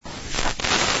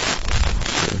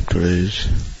Today is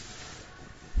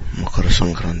Makara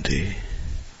Sankranti.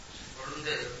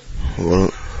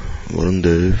 Varun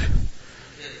Dev,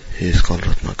 he is called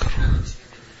Ratnakar.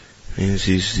 Means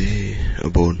he is the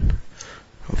abode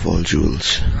of all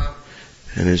jewels.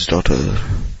 And his daughter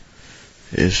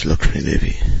is Lakshmi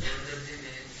Devi.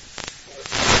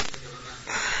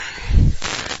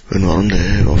 When Varun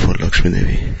Dev offered Lakshmi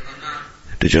Devi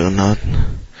to Jagannath,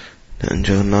 then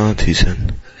Jagannath, he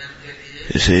said,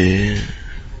 you see,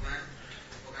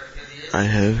 I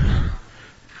have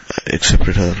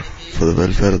accepted her for the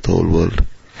welfare of the whole world.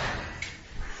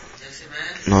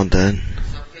 Not that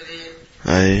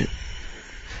I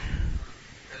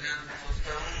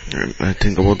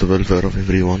think about the welfare of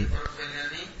everyone.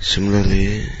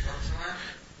 Similarly,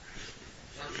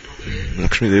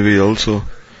 Lakshmi Devi also,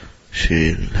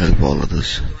 she'll help all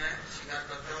others.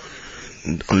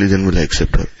 Only then will I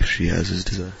accept her if she has this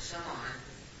desire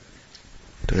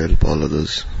to help all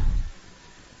others.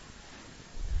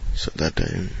 So that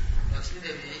time,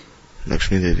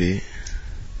 Lakshmi Devi,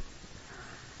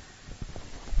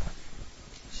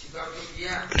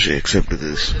 she accepted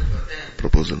this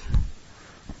proposal.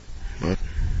 But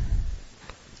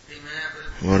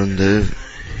Varun Dev,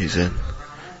 he said,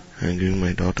 I am giving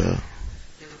my daughter,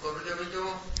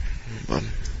 but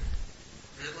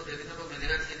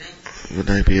will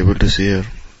I be able to see her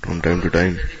from time to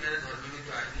time?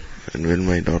 And will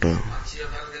my daughter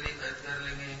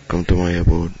come to my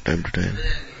abode time to time?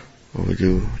 Or will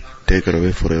you take her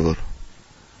away forever?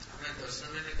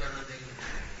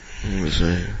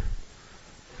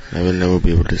 I will never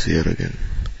be able to see her again.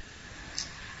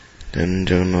 Then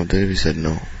Jagannath Devi said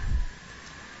no.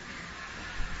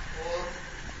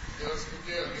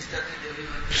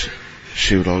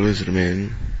 She will always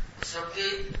remain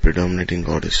the predominating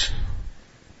goddess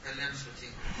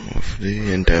of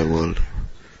the entire world.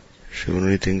 She will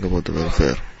only think about the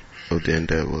welfare of the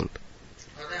entire world.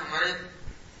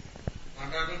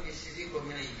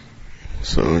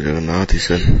 So Jagannath, he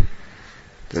said,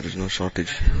 there is no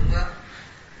shortage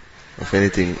of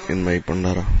anything in my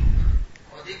Pandara.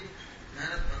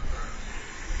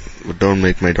 But don't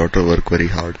make my daughter work very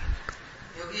hard,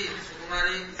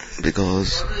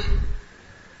 because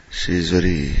she is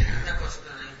very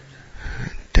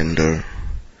tender,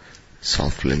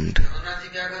 soft-limbed.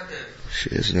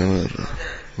 She has never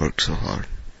worked so hard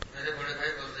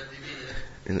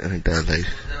in her entire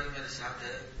life.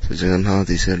 So Jagannath,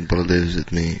 he said, Baladev is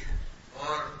with me,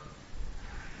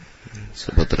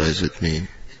 Subhadra is with me,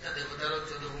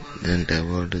 the entire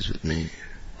world is with me,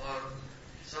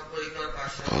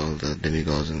 all the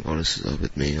demigods and goddesses are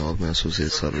with me, all my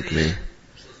associates are with me.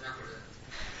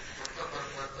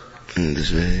 In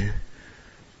this way,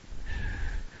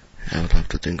 I will have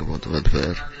to think about the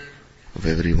welfare of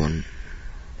everyone.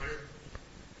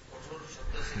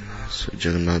 So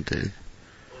Jagannath Dev,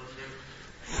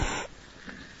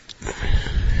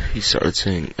 he started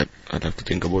saying that I'll have to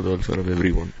think about the welfare of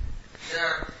everyone.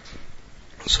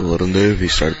 So Varun Dev, he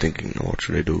started thinking, now what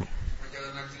should I do?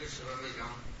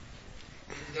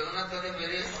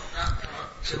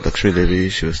 So Lakshmi Devi,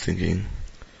 she was thinking,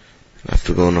 I have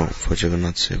to go now for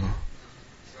Jagannath Seva.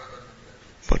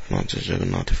 But not just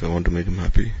Jagannath, if I want to make him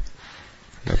happy,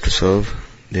 I have to serve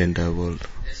the entire world.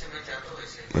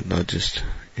 But not just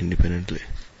independently.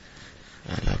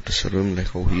 I'll have to serve him like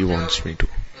how he wants me to.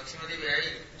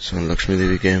 So when Lakshmi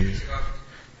Devi came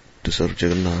to serve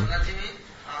Jagannath,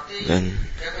 then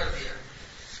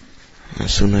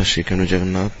as soon as she came to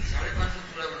Jagannath,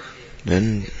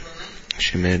 then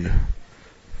she made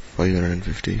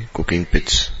 550 cooking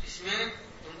pits.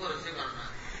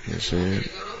 So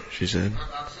she said,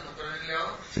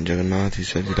 and Jagannath, he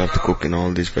said, you'll have to cook in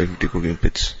all these 550 cooking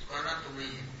pits.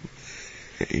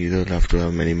 Either you'll have to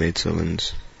have many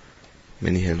maidservants,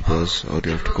 many helpers, or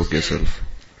you have to cook yourself.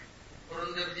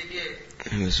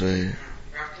 In this way,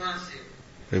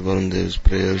 by Varun Dev's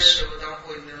prayers,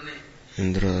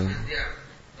 Indra,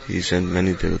 he sent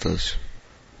many devatas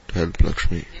to help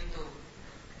Lakshmi.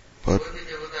 But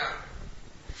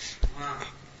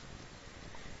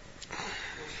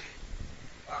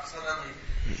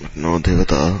no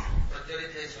devata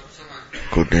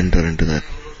could enter into that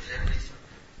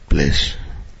place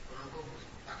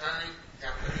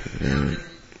where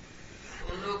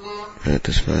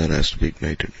this fire has to be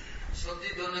ignited.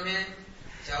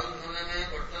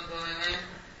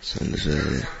 So in this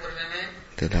way,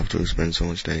 they'll have to spend so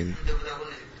much time.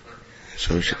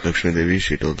 So Lakshmi Devi,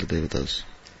 she told the devatas,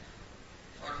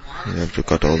 you have to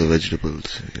cut all the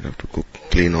vegetables, you have to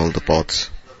clean all the pots.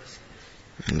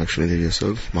 And Lakshmi Devi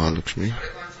herself, Mahalakshmi,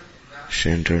 she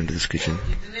entered into this kitchen.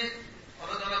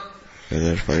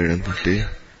 There are 550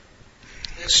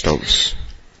 stoves.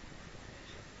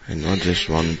 And not just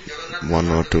one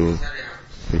or two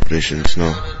preparations,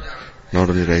 no. Not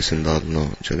only rice and dal,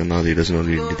 no. Jagannath, he doesn't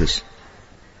only eat this.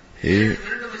 He,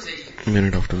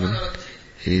 minute after minute,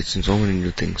 he eats in so many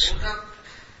new things.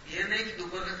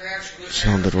 It's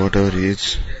not that whatever he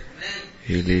eats,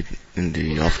 he'll eat in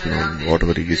the afternoon.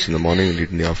 Whatever he eats in the morning, he'll eat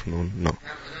in the afternoon. No.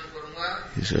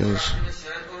 He says,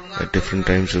 at different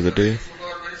times of the day,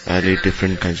 I'll eat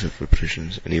different kinds of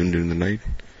preparations. And even during the night,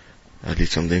 I'll eat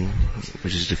something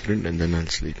which is different and then I'll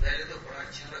sleep.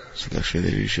 So Lakshmi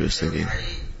Devi, she was thinking,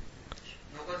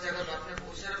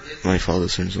 my father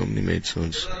sent so many maids,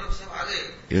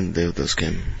 even Devatas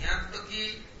came.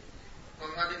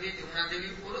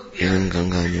 Even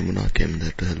Ganga and Yamuna came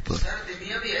there to help her.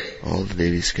 All the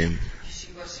Devis came.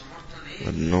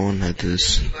 But no one had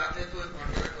this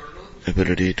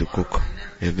ability to cook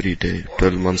every day,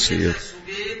 12 months a year.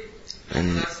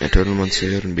 And 12 months a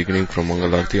year, beginning from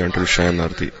Mangal Arati until Shayan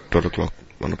Arati, 12 o'clock,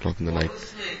 1 o'clock in the night.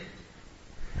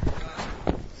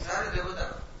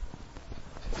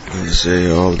 And they say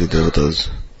all the Devatas,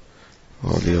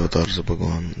 all the avatars of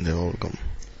Bhagavan, they all come.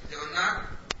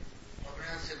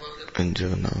 And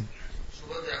Jagannath,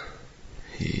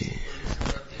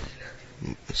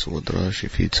 Subhadra, she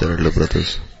feeds her elder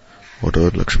brothers whatever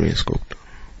Lakshmi has cooked.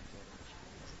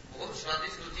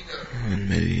 And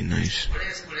very nice,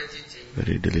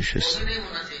 very delicious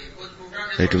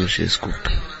items she has cooked.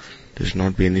 There should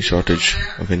not be any shortage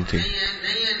of anything.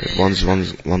 But once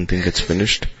one thing gets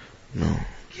finished, no.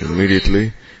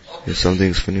 Immediately, if something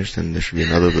is finished, then there should be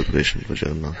another preparation for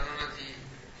Jagannath.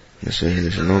 This way, there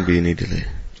should not be any delay.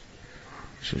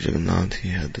 So Jagannath, he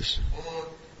had this.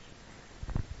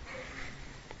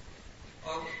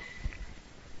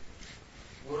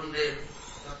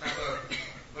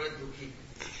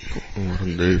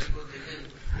 Varundev,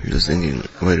 he was thinking,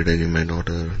 why did I give my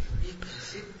daughter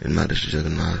in marriage to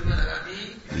Jagannath?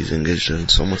 He's engaged her in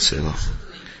so much seva.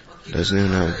 He doesn't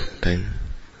even have time.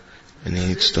 And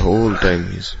he eats the whole time.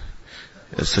 He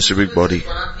has such a big body.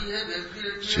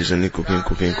 She's only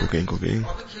cooking.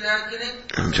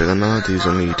 And Jagannath is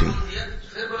only eating.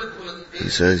 He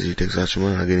says, he takes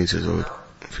Achman, again he says, oh,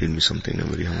 feed me something, I'm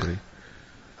very hungry.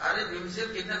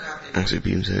 And so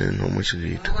Bhim says, how much does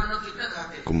he eat?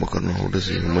 Kumbhakarna, how does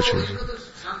he, how much is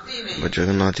he? But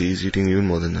Jagannath, he is eating even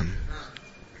more than them.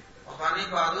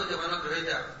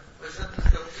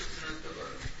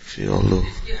 See, although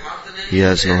he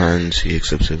has no hands, he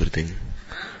accepts everything.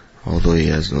 Although he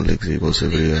has no legs, he goes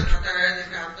everywhere.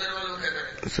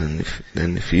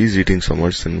 Then if he is eating so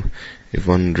much, then if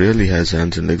one really has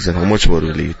hands and legs, then how much more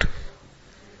will he eat?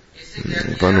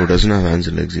 If one who doesn't have hands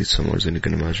and legs eats so much, then you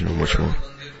can imagine how much more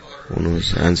one who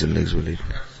has hands and legs will eat.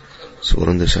 So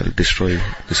Varundev shall destroy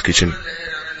this kitchen.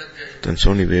 Then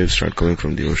so many waves start coming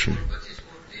from the ocean.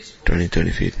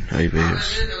 20-30 feet high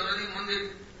waves.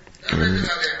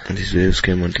 And these waves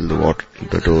came until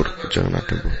the door of Jagannath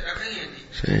temple,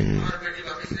 saying,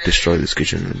 destroy this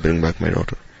kitchen and bring back my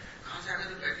daughter.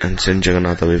 And send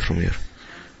Jagannath away from here.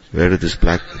 Where did this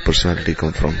black personality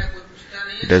come from?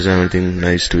 He doesn't have anything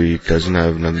nice to eat, doesn't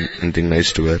have anything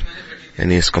nice to wear.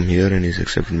 And he has come here and he's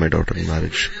accepted my daughter in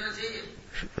marriage.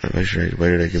 Why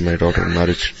did I give my daughter in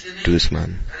marriage to this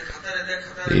man?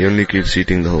 He only keeps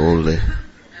eating the whole day.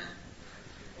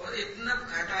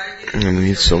 And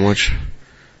he eats so much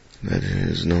that there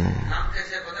is no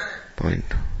point.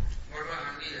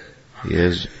 He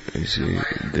has, you see,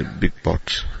 the big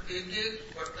pots.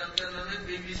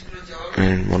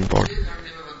 And one pot,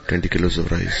 20 kilos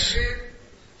of rice.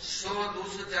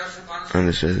 And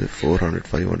this is 400,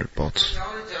 500 pots.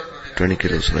 20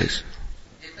 kilos rice.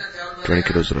 20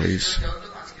 kilos rice.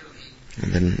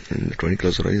 And then in the 20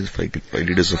 kilos of rice, 5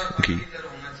 liters of ghee.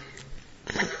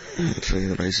 So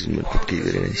the rice is made with ghee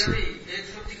very nicely.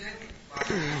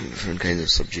 Different kinds of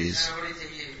sabjis.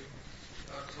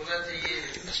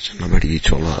 Channa badi,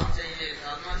 chola,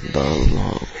 dal,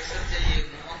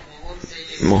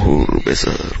 mohur,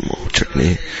 besar,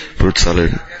 chutney, fruit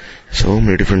salad. So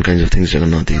many different kinds of things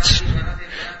Jagannath eats.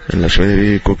 And Lakshmi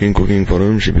Devi cooking for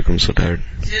him, she becomes so tired.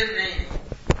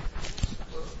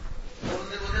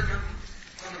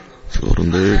 So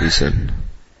Varundev, he said,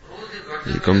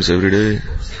 he comes every day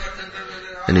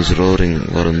and he's roaring,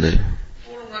 Varundev,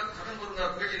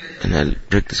 and I'll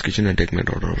break this kitchen and take my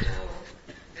daughter away.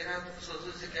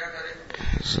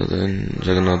 So then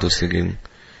Jagannath was thinking,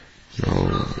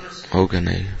 now how can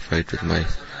I fight with my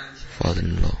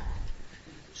father-in-law?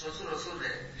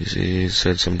 You see, he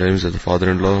said sometimes that the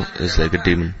father-in-law is like a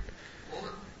demon.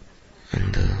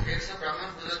 And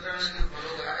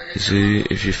you see,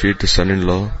 if you feed the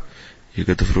son-in-law, you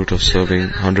get the fruit of serving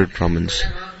 100 Brahmins.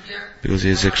 because he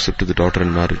has accepted the daughter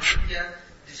in marriage.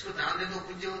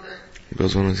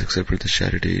 Because one has accepted the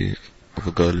charity of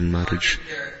a girl in marriage,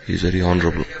 he is very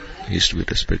honorable. He is to be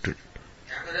respected.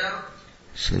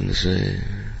 So they say,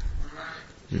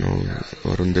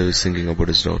 Varun Dev is thinking about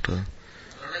his daughter.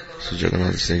 So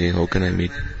Jagannath is thinking, how can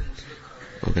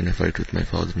I fight with my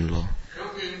father-in-law?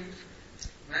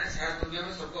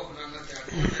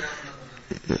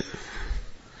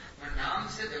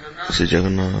 So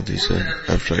Jagannath, he said,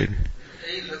 I've tried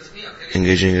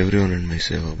engaging everyone in my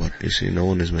seva, but you see, no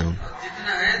one is my own.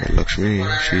 But Lakshmi,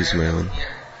 she is my own.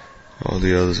 All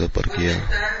the others are parkiya.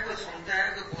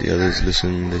 The others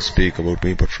listen, they speak about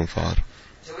me, but from far.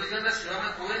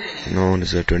 No one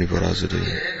is there 24 hours a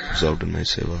day, absorbed in my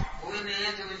seva.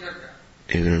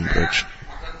 Even in Braj,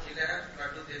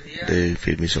 they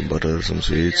feed me some butter, some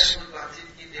sweets.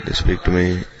 They speak to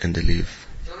me and they leave.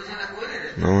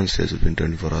 No one stays with me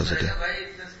 24 hours a day.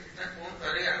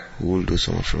 Who will do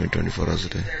so much for me 24 hours a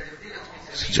day?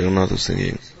 So Jagannath was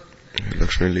thinking, if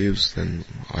Lakshmi leaves, then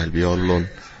I'll be all alone.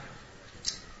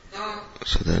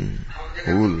 So then,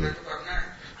 who will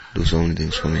do so many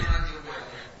things for me?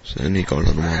 So then he called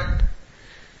Hanuman.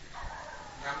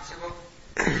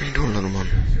 He told Hanuman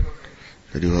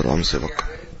that you are Ram Sevak.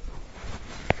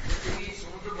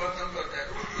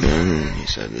 Then he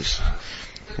said this,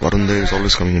 Varun Dev is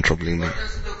always coming and troubling me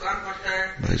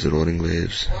by his roaring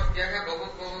waves.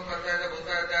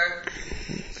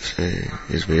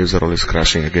 His waves are always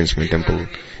crashing against my temple.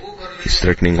 He's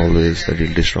threatening always that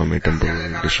he'll destroy my temple,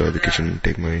 destroy the kitchen,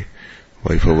 take my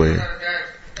wife away.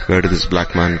 Where did this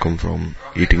black man come from?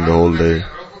 Eating the whole day.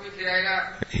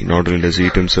 He not only does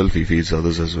eat himself, he feeds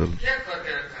others as well.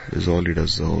 This is all he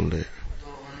does the whole day.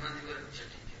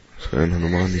 So then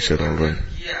Hanuman, he said, alright.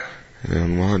 And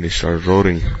Hanuman, he started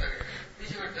roaring.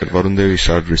 At Varun Dev, he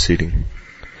started receding.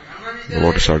 The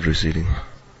water started receding.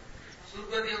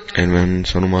 And when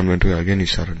Hanuman went away, again he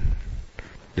started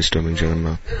disturbing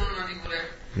Jagannath.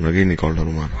 And again he called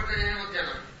Hanuman.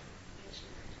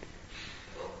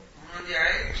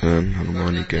 So then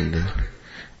Hanuman, he came there.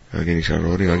 Again he started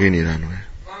roaring, again he ran away.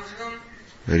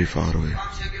 Very far away.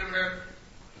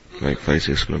 Like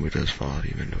 5-6 kilometers far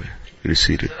he went away. He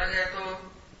receded.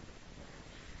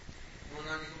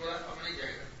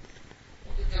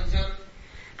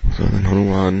 So then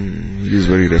Hanuman, he is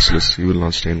very restless. He will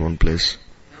not stay in one place.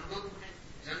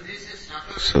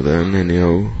 So then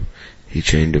anyhow, he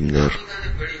chained him there.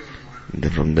 And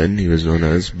then from then he was known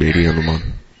as Bedi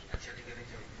Hanuman.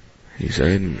 He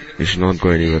said, you should not go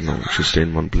anywhere now. You should stay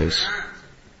in one place.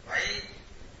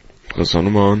 Because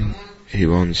Hanuman, he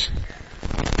wants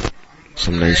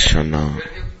some nice chana.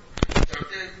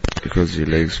 Because he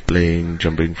likes playing,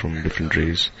 jumping from different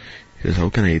trees. He says, how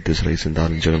can I eat this rice and dal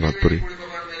in Jagannath Puri?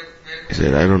 He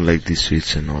said, I don't like these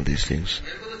sweets and all these things.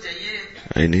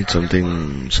 I need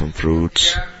something, some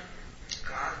fruits.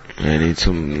 I need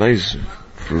some nice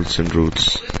fruits and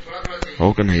roots.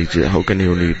 How can I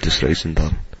only eat this rice and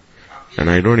dal? And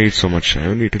I don't eat so much. I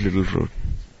only eat a little fruit.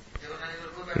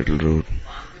 Little root.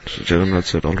 So Jagannath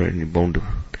said, alright, and he bound him.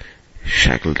 He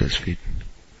shackled his feet.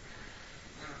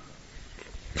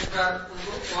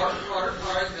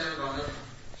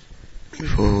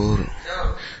 Before,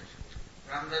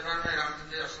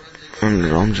 when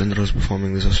Ramchandra was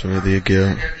performing this Ashwamedh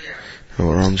Yajna,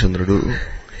 what Ramchandra do?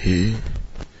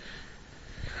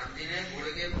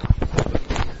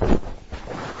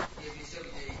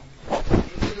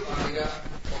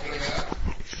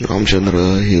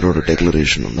 Ramchandra, he wrote a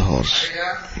declaration on the horse.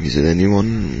 He said,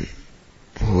 anyone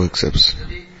who accepts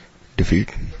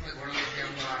defeat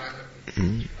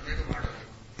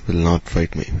will not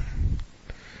fight me.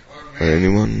 Or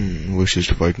anyone who wishes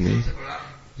to fight me,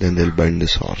 then they'll bind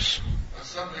this horse.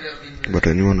 But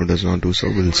anyone who does not do so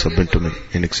will submit to me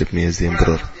and accept me as the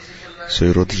emperor. So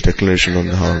he wrote this declaration on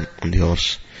the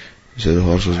horse. He said the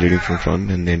horse was leading from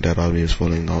front and the entire army was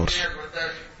following the horse.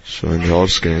 So when the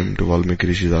horse came to Valmiki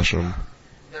Rishi's ashram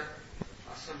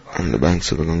on the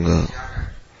banks of the Ganga,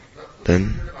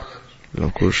 then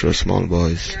of course were small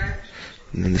boys.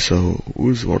 And then they saw,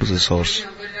 what is this horse?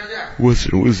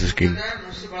 Who is this king?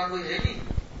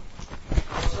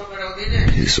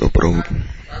 He's so proud.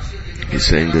 He's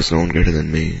saying there's no one greater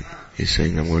than me. He's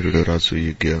saying I'm going to do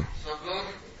Rajasuya Yajna.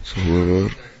 So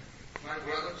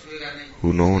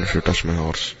no one should touch my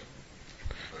horse.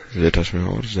 If they touch my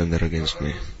horse, then they're against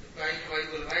me.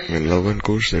 In love and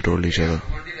course, they told each other,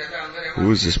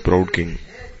 who is this proud king?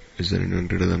 Is there anyone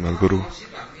greater than my Guru?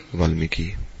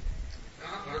 Valmiki.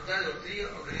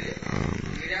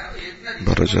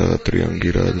 Bharaja, Atri,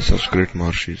 Angira, such great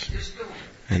Maharshis.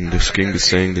 And this king is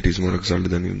saying that he's more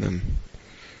exalted than them.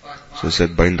 So he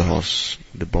said, bind the horse.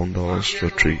 They bound the horse to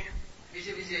a tree.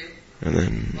 And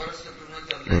then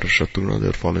Bharat Shatrugna, they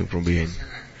were following from behind.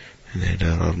 And they had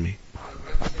their army.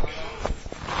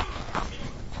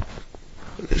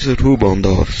 They said, who bound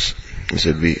the horse? He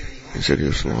said, we. He said,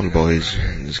 you're small boys.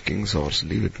 This king's horse,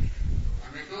 leave it.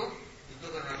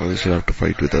 Obviously you have to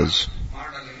fight with us.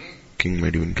 King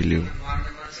might even kill you.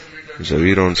 He said,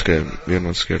 we are not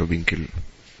scared of being killed.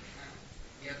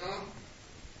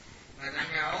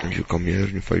 If you come here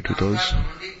and you fight with us,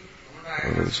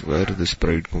 where did this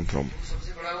pride come from?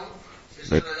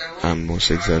 That I am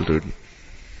most exalted.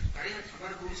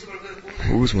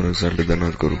 Who is more exalted than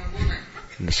our Guru?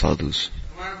 The sadhus.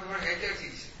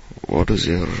 What does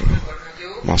your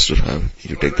master have?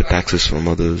 You take the taxes from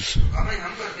others.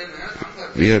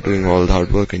 We are doing all the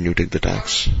hard work and you take the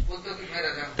tax.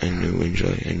 And you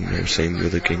enjoy and you're saying you're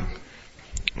the king.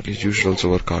 At least you should also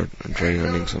work hard and try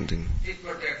earning something.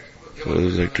 So it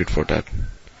was like tit for tat.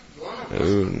 They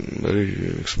were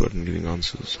very expert in giving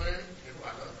answers.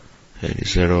 And he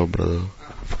said, oh brother,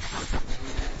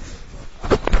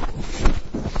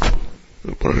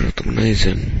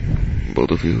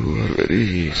 both of you are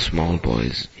very small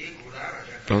boys.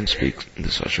 Don't speak in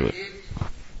such a way.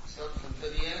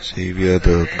 See, we are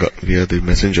the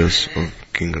messengers of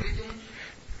King Ram.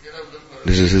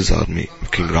 This is his army,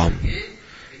 King Ram.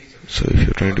 So if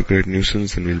you're trying to create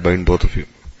nuisance, then we'll bind both of you.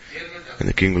 And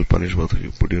the king will punish both of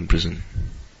you, put you in prison.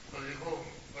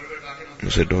 He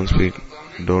said, don't speak,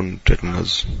 don't threaten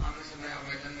us.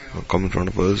 Come in front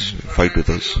of us, fight with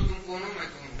us.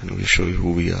 And we'll show you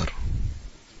who we are.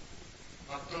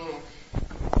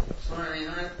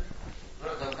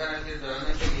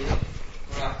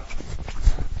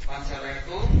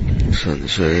 So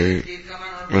this way,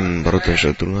 when Bharat and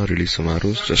Shatrugna released some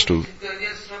arrows just to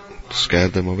scare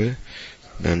them away,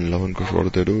 then Lava and Kush, what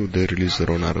did they do? They released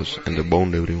their own arrows and they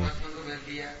bound everyone.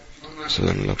 So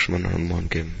then Lakshman and Hanuman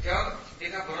came.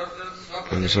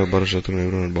 When they saw Bharat, Shatrugna,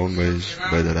 everyone bound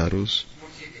by their arrows,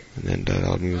 and the entire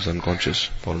army was unconscious,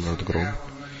 fallen out of the ground.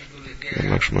 Then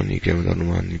Lakshman, he came with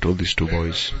Hanuman, he told these two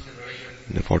boys,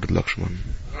 and they fought with Lakshman.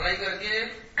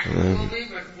 And then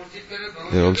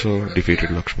they also defeated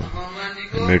Lakshman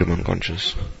and made him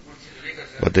unconscious.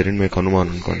 But they didn't make Hanuman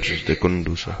unconscious, they couldn't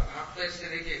do so.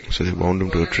 So they bound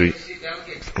him to a tree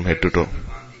from head to toe.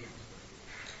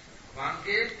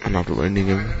 And after binding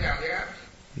him,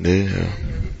 they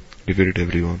defeated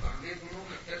everyone.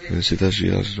 And Sita, she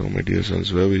asked, oh my dear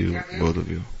sons, where were you, both of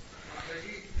you?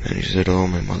 And she said, oh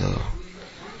my mother,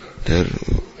 they're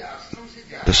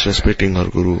disrespecting our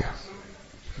Guru.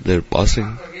 They're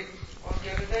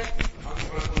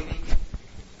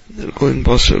going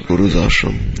past our Guru's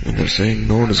ashram, and they're saying,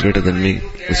 no one is greater than me.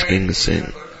 This king is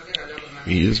saying,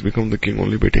 he has become the king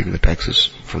only by taking the taxes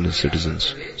from the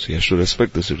citizens. So he has to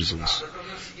respect the citizens.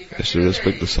 He has to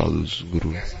respect the sadhus,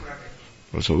 Guru.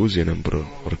 Also, who is an emperor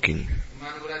or a king?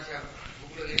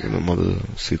 And the mother,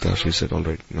 Sita, she said,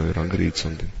 alright, now you're hungry, eat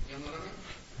something.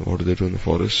 What do they do in the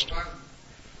forest?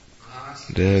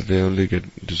 There they only get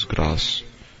this grass,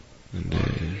 and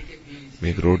they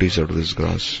make rotis out of this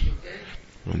grass,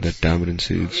 and they're tamarind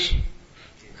seeds,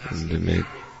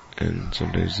 and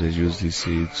sometimes they use these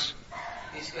seeds,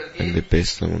 and they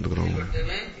paste them on the ground,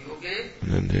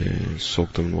 and then they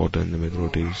soak them in water and they make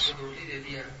rotis.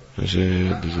 I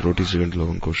say, these rotis are going to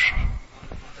Lava and Kush.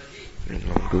 And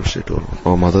Lava and Kush, they told,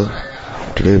 oh mother,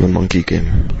 today one monkey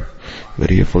came,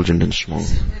 very effulgent and strong.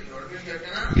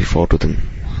 We fought with him,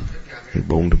 we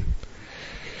bound him.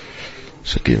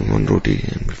 So give him one roti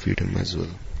and we feed him as well.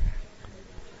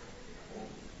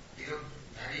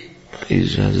 He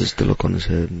has his tilak on his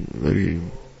head, very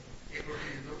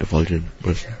effulgent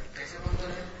person.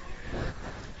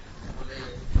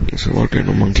 So what kind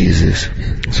of monkey is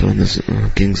this? So when this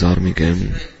king's army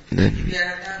came, then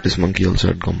this monkey also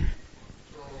had come.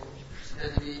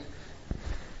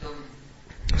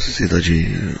 So Sita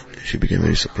ji, she became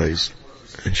very surprised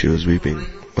and she was weeping.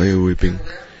 Why are you weeping?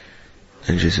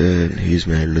 And she said, he is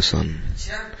my eldest son.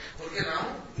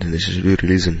 Then they said, we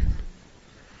release him.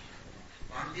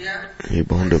 He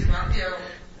bound him.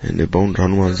 And they bound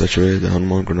Hanuman in such a way that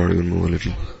Hanuman could not even move a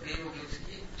little.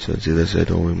 So Sita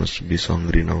said, oh, we must be so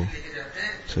hungry now.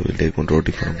 So we'll take one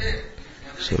roti from him.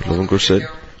 So Lava and Kush said,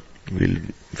 we'll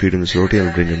feed him this roti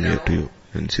and bring him here to you.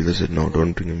 And Sita said, no,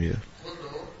 don't bring him here.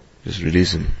 Just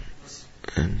release him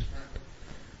and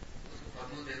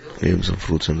give him some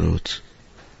fruits and roots.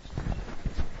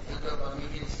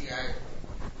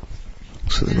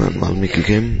 So then when Valmiki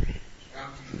came,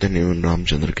 then even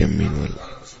Ramchandra came meanwhile.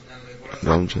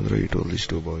 Ramchandra, he told these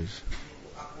two boys,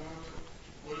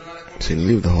 saying,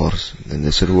 leave the horse. Then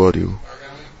they said, who are you?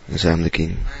 They said, I am the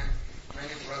king.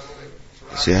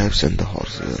 See, I have sent the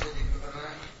horse here.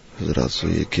 Hazrat, so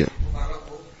ye kya?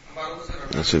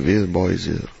 I said, where boys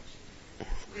here?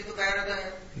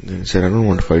 Then he said, I don't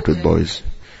want to fight with boys.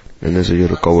 And they said,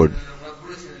 you're a coward.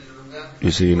 You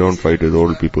see, you don't fight with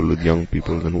old people, with young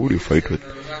people, then who do you fight with?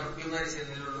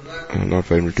 Not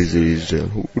fight with disease.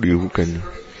 Who can you?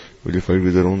 Will you fight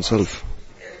with your own self?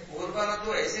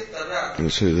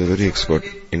 And so they're very expert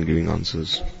in giving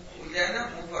answers.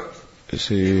 You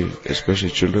see, especially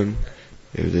children,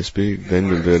 if they speak, then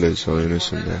you'll realize how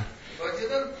innocent they are.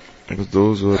 Because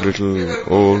those who are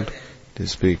little old, they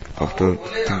speak after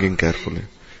thinking carefully.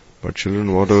 But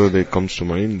children, whatever they comes to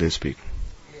mind, they speak.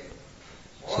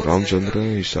 So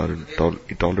Ramchandra,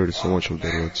 he tolerated so much of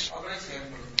their words.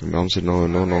 And Ram said, no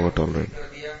longer tolerate.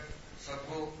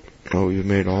 Now you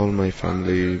made all my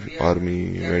family,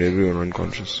 army, you made everyone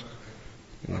unconscious.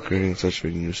 You're creating such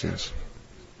big nuisance.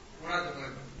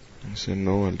 He said,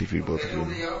 no, I'll defeat both of you.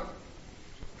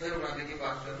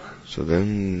 So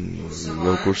then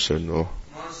Lokush said, no.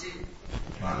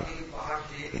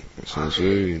 So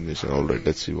they said, alright,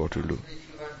 let's see what we'll do.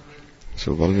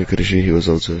 So Valmiki Rishi, he was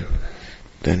also,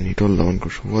 then he told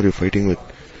Lavankush, who are you fighting with?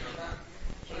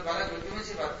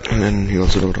 And then he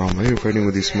also told Ram, why are you fighting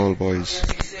with these small boys?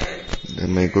 They're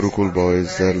my Gurukul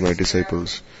boys, they're my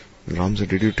disciples. And Ram said,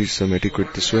 did you teach them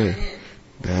etiquette this way?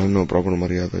 They have no proper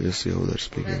maryada, just see how they're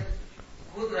speaking.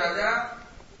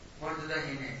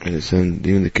 And he said,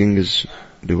 even the king is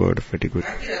devoid of etiquette.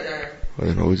 Well,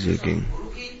 then how is he a king?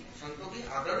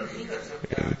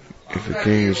 If the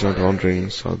king is not honoring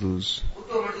sadhus,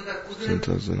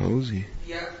 santas, then how is he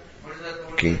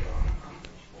king?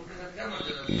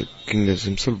 The king has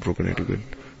himself broken etiquette.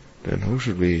 Then how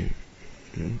should we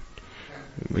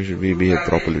behave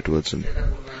properly towards him?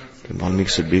 Then Valmiki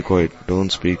said, be quiet,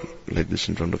 don't speak like this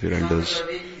in front of your elders,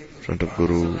 in front of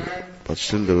Guru. But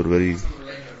still they were very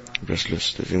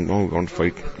restless. They think, no, we can't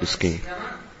fight this king.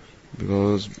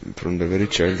 Because from their very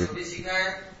childhood,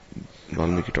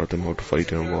 Valmiki taught them how to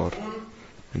fight in a war.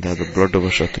 And they had the blood of a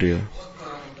Kshatriya.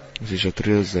 You see,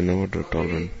 Kshatriyas, they never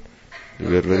tolerant. They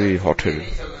were very hot-headed.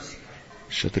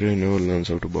 Kshatriya never learns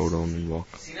how to bow down and walk.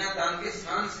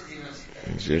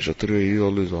 You see, Kshatriya, he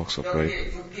always walks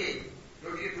upright.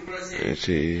 You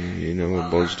see, he never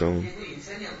bows down.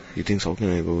 He thinks, how can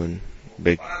I go and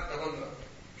beg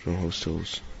from house to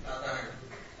house?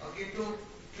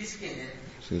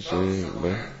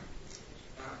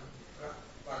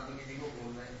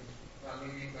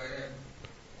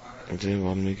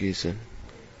 Valmiki said,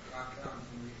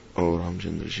 oh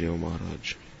Ramchandra Shiva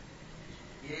Maharaj,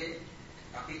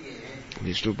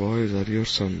 these two boys are your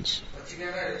sons.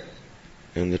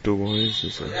 And the two boys, he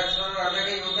said,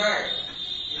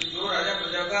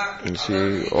 you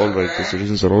see, alright, the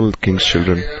citizens are all the king's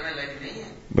children.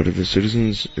 But if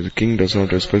the king does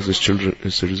not respect his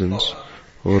citizens,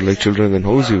 who are like children, then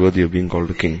how is he worthy of being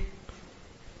called a king?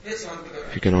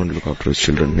 He cannot look after his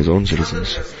children, his own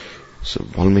citizens. So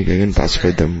Valmiki again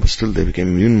pacified them, but still they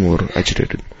became even more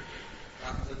agitated.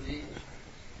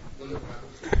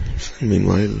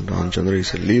 Meanwhile, Ramchandra, he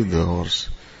said, leave the horse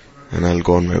and I'll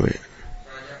go on my way.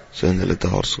 So then they let the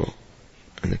horse go.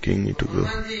 And the king, he took the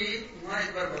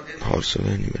horse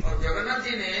away and he went.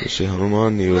 So say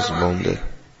Hanuman, he was bound there.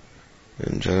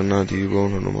 And Jagannath, he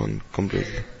bound Hanuman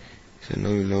completely. He said, no,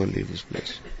 we'll never leave this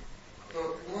place.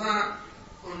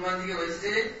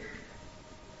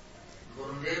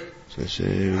 So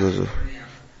say, because of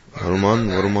Hanuman,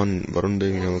 Varun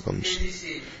Dev never comes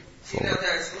forward.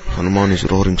 Hanuman is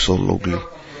roaring so loudly.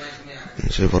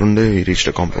 And so Varun Dev, he reached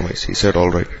a compromise. He said,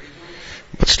 alright,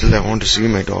 but still I want to see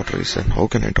my daughter. He said, how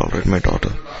can I tolerate my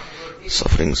daughter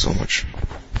suffering so much?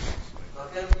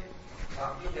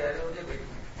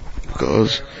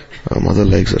 Because a mother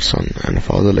likes her son and a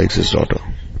father likes his daughter.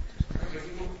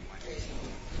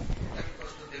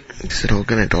 He said, how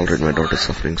can I tolerate my daughter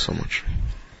suffering so much?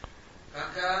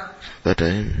 That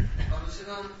time,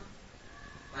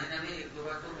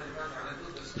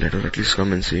 let her at least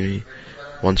come and see me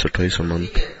once or twice a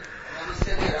month.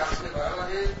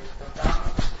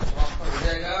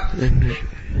 Then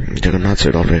Jagannath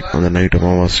said, alright, on the night of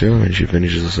Amavasya, when she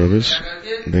finishes the service,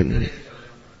 then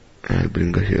I'll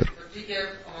bring her here.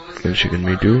 Then she can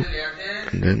meet you,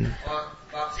 and then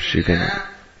she can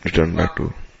return back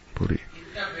to Puri.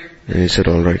 And he said,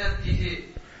 alright.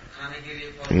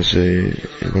 And say,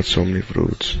 you got so many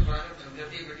fruits.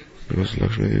 Because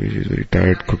Lakshmi Devi, is very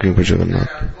tired cooking for Jagannath.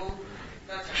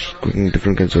 She's cooking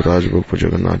different kinds of Rajbhog for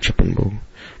Jagannath, Chapan Bhog.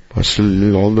 But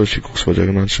still, although she cooks for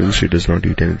Jagannath, still she does not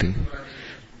eat anything.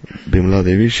 Bimla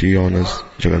Devi, she honors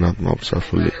Jagannath Mahaprasad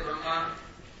fully.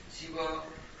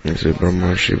 And say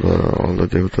Brahma, Shiva, all the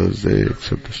devatas, they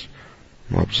accept this.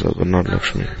 Mahapsa, but not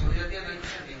Lakshmi.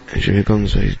 And she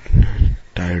becomes very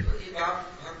tired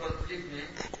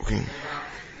cooking.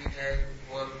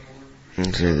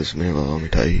 And say this meva,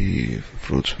 mithai,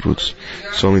 fruits.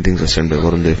 So many things are sent by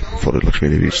Varun Dev for Lakshmi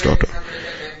Devi's daughter.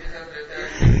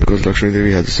 Because Lakshmi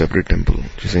Devi has a separate temple.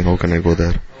 She's saying, how can I go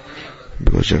there?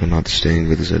 Because Jagannath is staying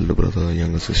with his elder brother,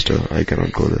 younger sister, I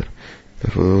cannot go there.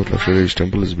 Therefore, Lakshmi Devi's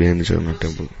temple is behind the Jagannath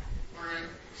temple.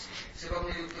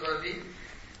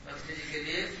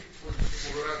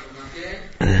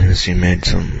 And she made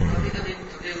some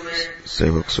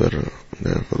sevaks were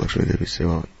there for Lakshmi Devi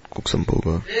seva, cook some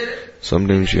bhoga.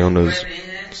 Sometimes she honors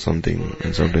something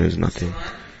and sometimes nothing.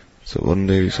 So one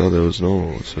day we saw there was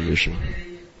no solution.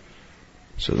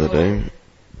 So that time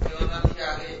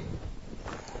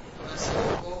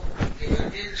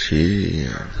she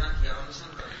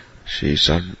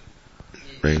started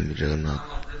praying to Jagannath.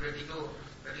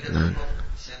 Then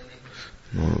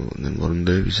Varun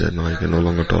Dev said, no, I can no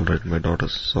longer tolerate my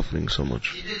daughter's suffering so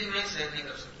much.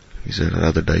 He said, I'd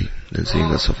rather die than seeing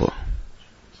her suffer.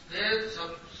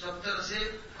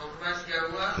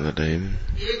 At that time,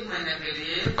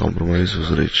 the compromise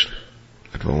was reached.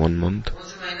 That for 1 month,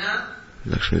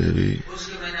 Lakshmi Devi,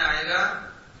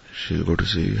 she'll go to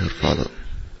see her father.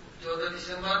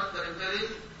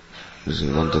 This is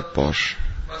the month of Posh.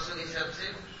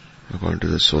 According to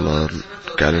the solar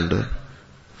calendar,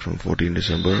 from 14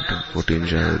 December to 14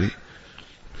 January,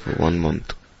 for 1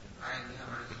 month,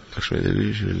 Lakshmi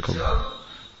Devi, she will come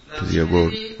to the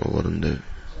abode of Varun Dev.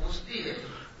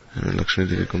 And when Lakshmi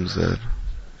Devi comes there,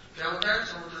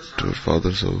 to her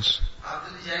father's house,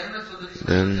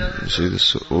 then you see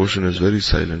this ocean is very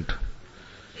silent.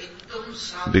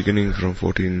 Beginning from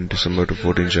 14 December to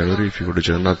 14 January, if you go to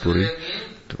Jagannath Puri,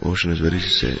 the ocean is very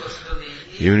safe.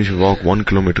 Even if you walk 1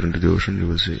 kilometer into the ocean, you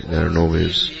will see there are no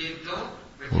waves.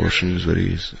 The ocean is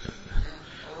very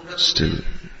still.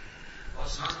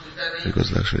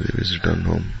 Because Lakshmi Devi has returned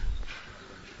home.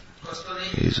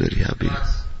 He is very happy.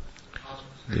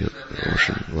 The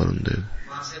ocean, Varun Dev.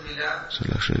 So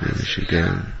Lakshmi Devi, she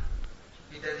came.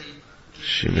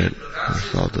 She met her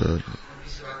father.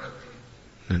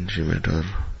 Then she met her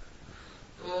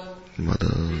mother,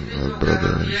 her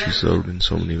brother, and she served in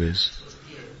so many ways.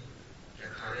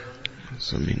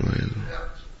 So meanwhile,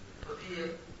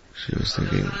 she was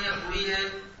thinking,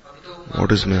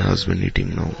 what is my husband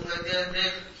eating now?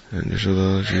 And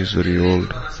Yashoda, she is very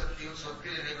old.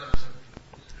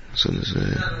 So this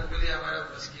way,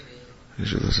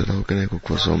 Yashoda said, how can I cook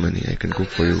for so many? I can cook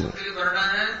for you.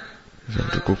 If I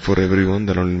have to cook for everyone,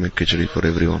 then I'll make khichdi for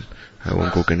everyone. I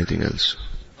won't cook anything else.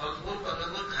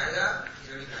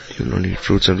 You'll only eat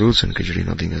fruits and roots and khichdi,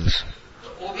 nothing else.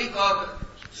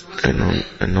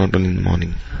 And not only in the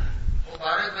morning.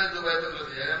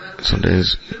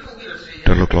 Sometimes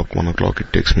 12 o'clock, 1 o'clock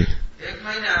it takes me.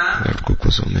 I have to cook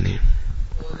for so many.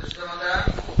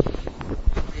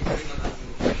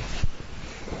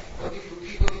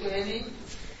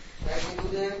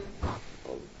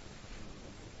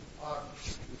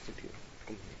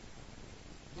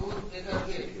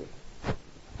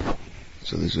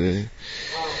 So this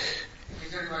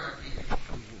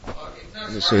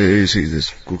way you see this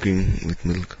cooking with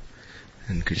milk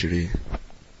and khichdi.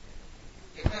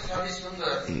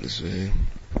 In this way,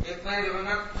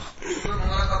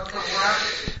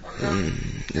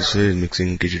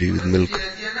 mixing khichdi with milk.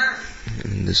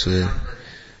 In this way,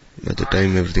 by the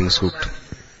time everything is cooked,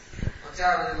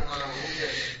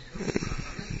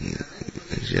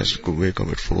 she has to wake up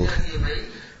at 4.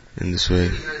 In this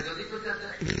way,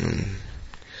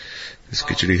 this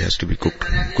khichdi has to be cooked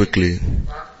quickly.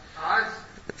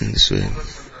 In this way.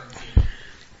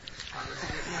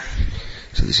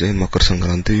 So this way Makar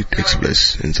Sankranti takes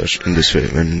place in this way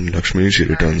when Lakshmi, she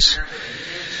returns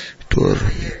to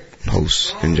her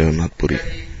house in Jagannath Puri.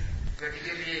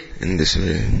 In this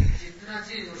way,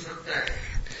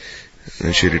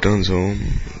 when she returns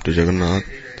home to Jagannath,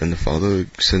 then the father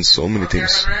sends so many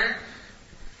things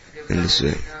in this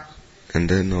way. And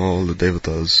then all the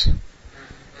devatas,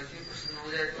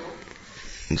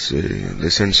 they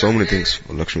send so many things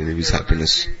for Lakshmi Devi's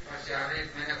happiness.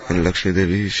 And Lakshmi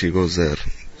Devi, she goes there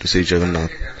to see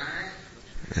Jagannath.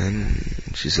 And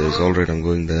she says, alright, I'm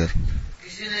going there.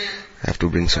 I have to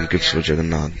bring some gifts for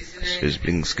Jagannath. She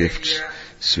brings gifts,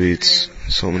 sweets,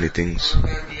 so many things.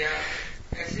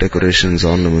 Decorations,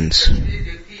 ornaments.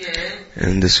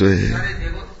 And this way,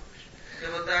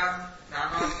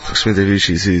 Lakshmi Devi,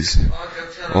 she sees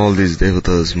all these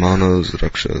devatas, manas,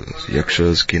 rakshas,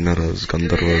 yakshas, kinnaras,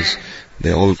 gandharvas,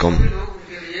 they all come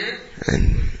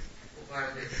and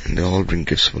they all bring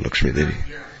gifts for Lakshmi Devi.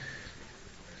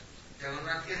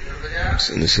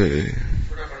 So in this way,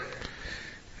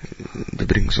 they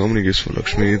bring so many gifts for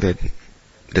Lakshmi that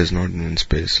there's not even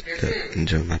space there in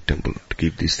Jagannath temple to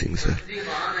keep these things there.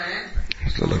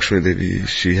 So Lakshmi Devi,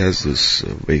 she has this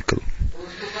vehicle.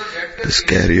 This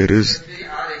carrier is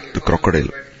the crocodile,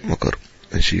 Makar.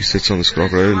 And she sits on this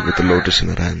crocodile with a lotus in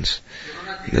her hands.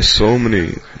 There's so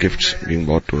many gifts being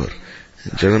brought to her.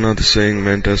 And Jagannath is saying,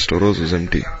 Manta Storos was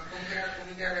empty.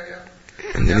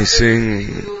 And then he's saying,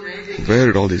 where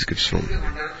did all these gifts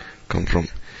come from?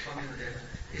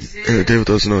 And the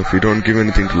Devatas know, if we don't give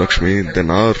anything to Lakshmi, then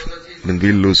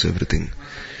we'll lose everything.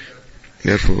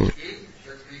 Therefore,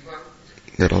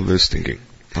 they're always thinking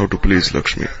how to please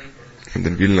Lakshmi. And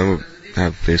then we'll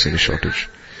never face any shortage.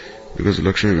 Because if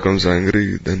Lakshmi becomes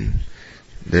angry, then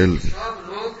they'll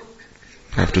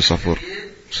have to suffer.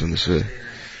 So in this way,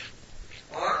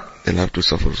 they'll have to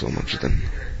suffer so much then.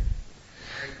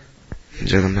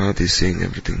 Jagannath is seeing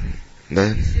everything.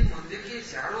 Then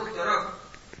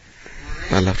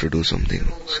I'll have to do something.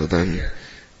 So then,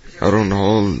 around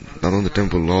the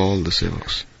temple, all the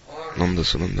sevaks, Nanda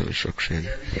Sunanda Vishakshin,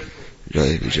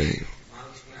 Jai Vijay,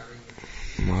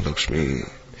 Mahalakshmi,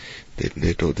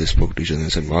 they spoke to each other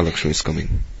and said, Mahalakshmi is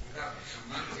coming.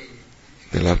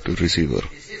 They'll have to receive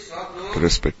her, to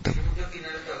respect them.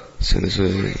 So this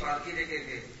way,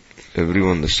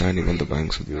 everyone is standing on the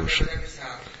banks of the ocean,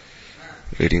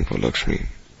 waiting for Lakshmi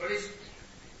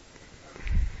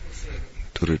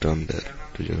to return there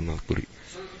to Jagannath Puri.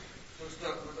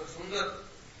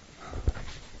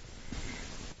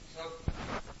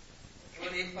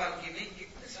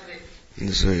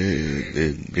 This way,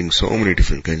 they bring so many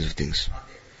different kinds of things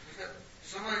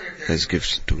as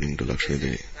gifts to bring to Lakshmi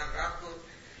Devi.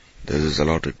 There is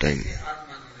allotted time.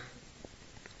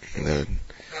 That,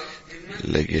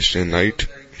 like yesterday night,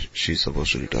 she's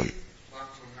supposed to return.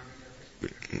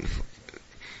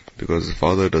 Because the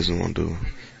father doesn't want to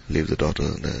leave the daughter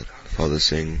there. The father is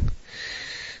saying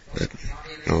that,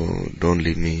 oh, don't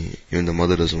leave me. Even the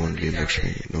mother doesn't want to leave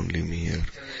Lakshmi. Don't leave me here.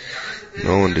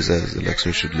 No one desires that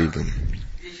Lakshmi should leave them.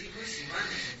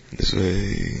 This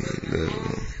way,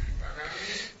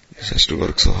 this has to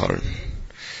work so hard.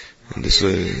 And this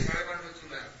way,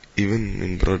 even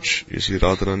in Braj, you see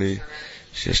Radharani,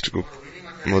 she has to cook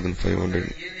more than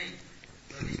 500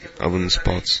 oven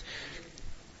pots.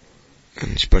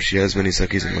 But she has many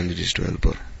Sakis and Manjaris to help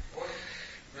her.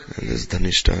 And there's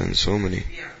Dhanishta and so many.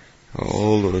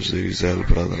 All the Rajdevis help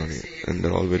Radharani. And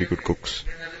they're all very good cooks.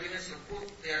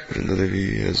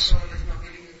 Vrindadevi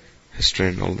has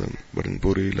trained all them. But in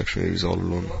Puri, Lakshmi Devi is all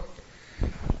alone.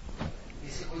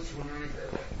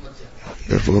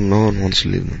 Therefore, no one wants to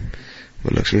leave them.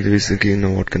 But Lakshmi Devi is thinking,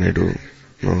 no, what can I do?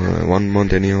 No, 1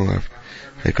 month anyhow,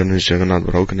 I convinced Jagannath,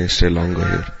 but how can I stay longer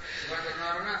here?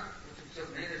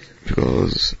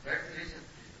 Because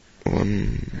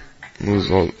one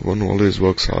who always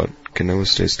works hard can never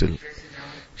stay still.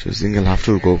 So he's thinking, I'll have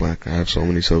to go back. I have so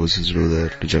many services to do there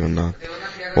to Jagannath.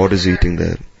 What is he eating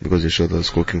there? Because Yashoda is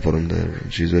cooking for him there.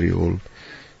 She's very old.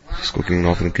 She's cooking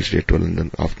often khichdi at 12 in the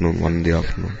afternoon, 1 in the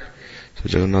afternoon. So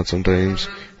Jagannath sometimes,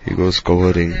 he goes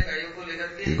covering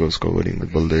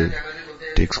with Baldev,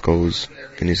 takes cows,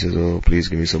 and he says, oh, please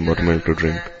give me some buttermilk to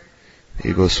drink.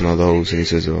 He goes to another house and he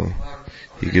says, oh,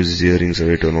 he gives his earrings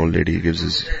away to an old lady, he gives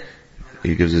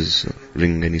his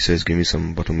ring and he says, give me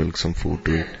some buttermilk, some food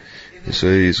to eat. This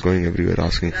way he's going everywhere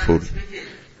asking food.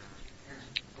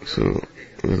 So,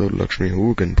 without Lakshmi,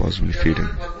 who can possibly feed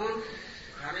him?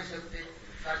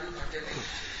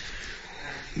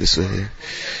 This way,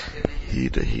 he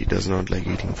does not like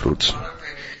eating fruits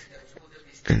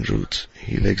and roots.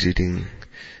 He likes eating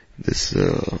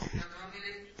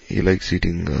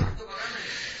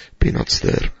peanuts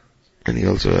there. And he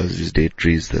also has his date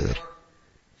trees there.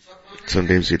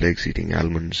 Sometimes he likes eating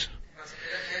almonds.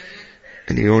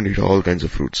 And he won't eat all kinds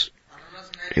of fruits.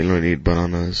 He'll only eat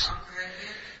bananas,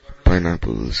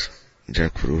 pineapples,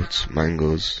 jackfruits,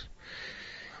 mangoes.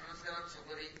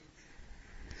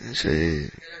 Say,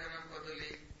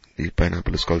 the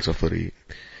pineapple is called safari,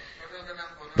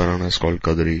 banana is called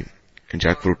kadari, and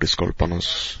jackfruit is called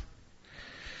panas.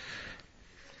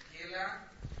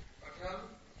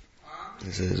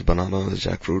 This is banana, this is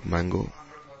jackfruit, mango,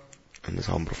 and this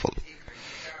ambrafal.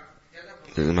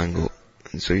 This is mango.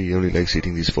 And so he only likes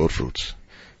eating these 4 fruits.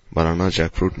 Banana,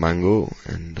 jackfruit, mango,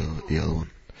 and the other one.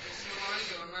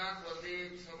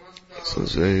 So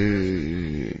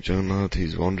say, Jagannath,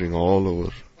 he's wandering all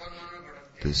over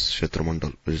this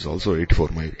Kshetramandal, which is also 84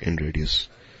 miles in radius.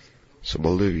 So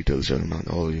Baldev, he tells Jagannath,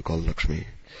 oh, you call Lakshmi.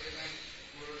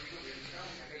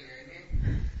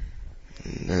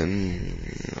 And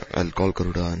then I'll call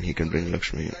Garuda and he can bring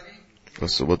Lakshmi.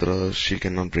 Because Subhadra, she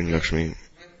cannot bring Lakshmi.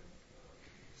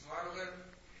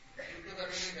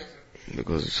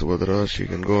 Because Subhadra, she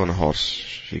can go on a horse,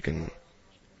 she can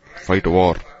fight a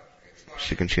war,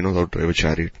 she knows how to drive a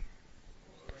chariot.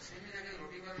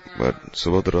 But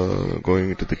Subhadra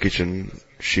going into the kitchen,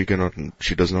 she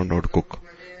does not know how to cook,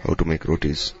 how to make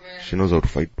rotis. She knows how to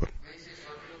fight, but.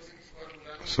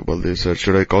 So Baldev said,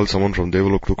 should I call someone from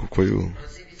Devalok to cook for you?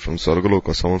 From Sargalok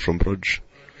or someone from Braj?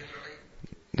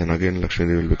 Then again Lakshmi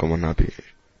Devi will become unhappy.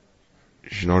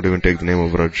 She should not even take the name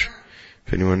of Raj.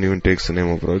 If anyone even takes the name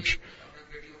of Raj,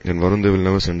 then Varun Dev will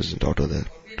never send his daughter there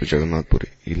to Jagannath Puri.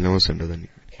 He'll never send her then.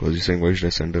 Because he's saying, why should I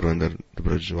send her when the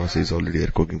Braj Vasi is already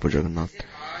there cooking for Jagannath?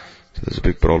 So there's a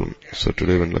big problem. So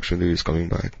today when Lakshmi Devi is coming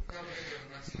back,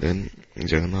 then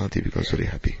Jagannath, he becomes very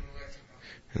happy.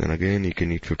 And then again he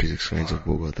can eat 56 kinds of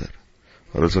bhoga there.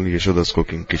 Or else only Yashoda's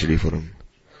cooking khichdi for him.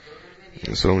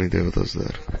 There's so many devatas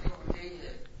there.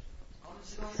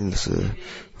 And there's a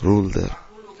rule there.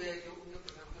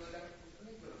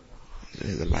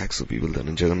 There are lakhs of people there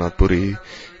in Jagannath Puri.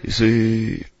 You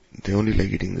see, they only like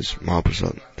eating this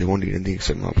Mahaprasad. They won't eat anything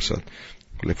except Mahaprasad.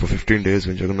 Like for 15 days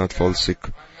when Jagannath falls sick,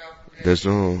 there's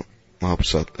no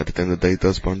Mahaprasad. At the time the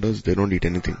Daitas, Pandas, they don't eat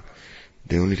anything.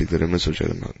 They only take the remnants of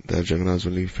Jagannath. There Jagannath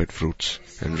only fed fruits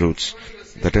and roots.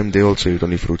 That time they also eat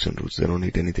only fruits and roots. They don't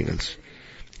eat anything else.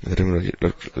 That time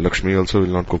Lakshmi also will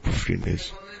not cook for 15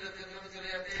 days.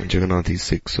 When Jagannath is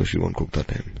sick, so she won't cook that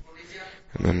time.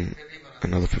 And then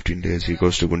another 15 days he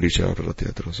goes to Gundicha or Rath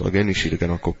Yatra. So again she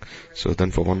cannot cook. So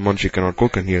then for 1 month she cannot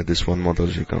cook, and here this 1 month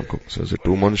also she cannot cook. So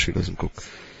 2 months she doesn't cook.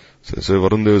 So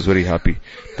Varun Dev is very happy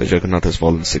that Jagannath has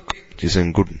fallen sick. She's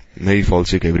saying, good, may he fall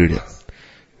sick every day.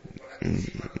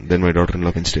 Then my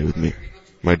daughter-in-law can stay with me.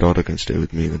 My daughter can stay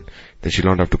with me then. Then she'll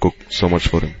not have to cook so much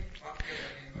for him.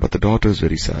 But the daughter is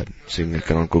very sad, saying I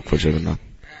cannot cook for Jagannath.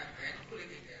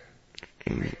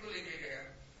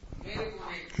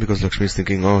 Because Lakshmi is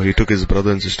thinking, oh, he took his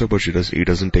brother and sister, but he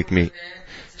doesn't take me.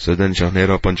 So then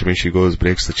Shahnera Panchami, she goes,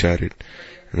 breaks the chariot.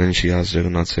 And then she asks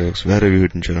Jagannath Sevaks, where have you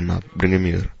hidden Jagannath? Bring him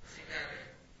here.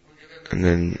 And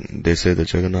then they say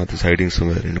that Jagannath is hiding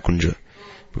somewhere in the Kunja.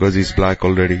 Because he's black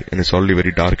already, and it's already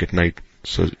very dark at night.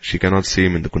 So she cannot see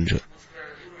him in the Kunja.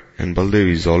 And Baldev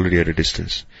is already at a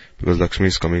distance. Because Lakshmi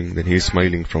is coming, then he is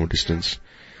smiling from a distance.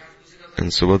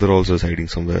 And Subhadra also is hiding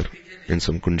somewhere in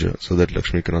some Kunja, so that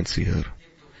Lakshmi cannot see her.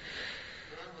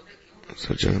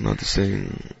 So Jagannath is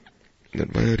saying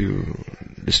that why are you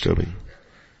disturbing?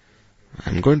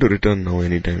 I'm going to return now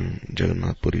anytime,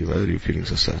 Jagannath Puri. Why are you feeling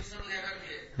so sad?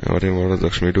 And what does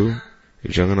Lakshmi do?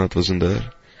 If Jagannath wasn't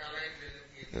there,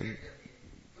 then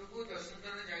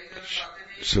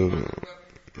so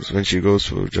when she goes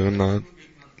for Jagannath,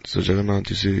 so Jagannath,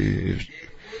 you see,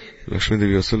 Lakshmi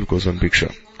Devi herself goes on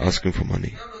Bhiksha, asking for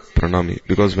money, pranami.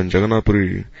 Because when Jagannath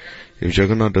Puri, if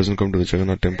Jagannath doesn't come to the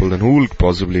Jagannath temple, then who will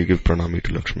possibly give pranami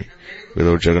to Lakshmi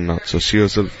without Jagannath? So she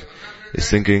herself is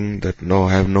thinking that no,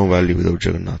 I have no value without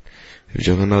Jagannath. If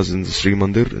Jagannath is in the Sri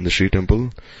Mandir, in the Sri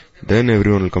temple, then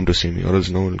everyone will come to see me, or else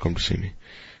no one will come to see me.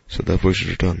 So therefore she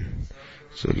should return.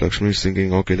 So Lakshmi is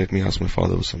thinking, okay, let me ask my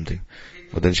father for something.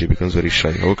 But then she becomes very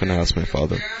shy. How can I ask my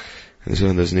father? And so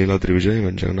when there's Neeladri Vijay,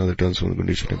 when Jagannath returns from the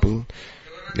Gundicha temple,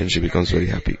 then she becomes very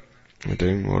happy. I tell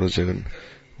him,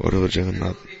 whatever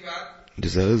Jagannath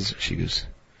desires, she gives.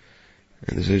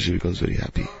 And this way she becomes very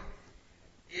happy.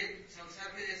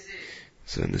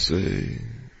 So in this way,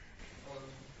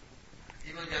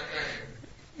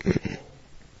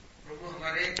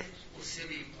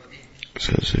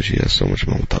 so she has so much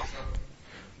mamata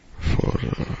for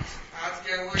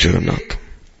Jagannath.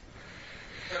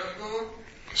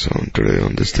 So today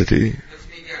on this Tithi,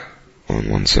 on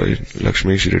one side,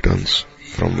 Lakshmi, she returns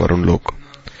from Varun Lok.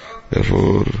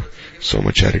 Therefore, so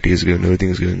much charity is given, everything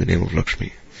is given in the name of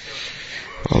Lakshmi.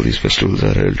 All these festivals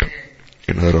are held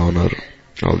in her honor.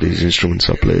 All these instruments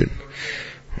are played.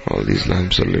 All these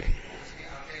lamps are lit.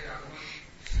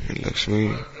 And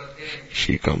Lakshmi,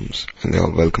 she comes and they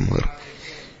all welcome her.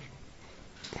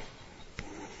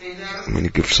 Many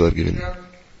gifts are given.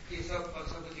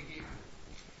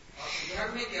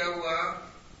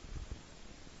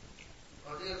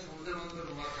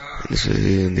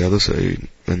 And the other side,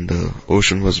 when the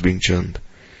ocean was being churned,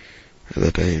 at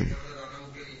that time,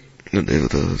 the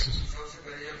Devatas,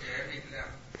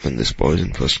 when this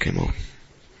poison first came out,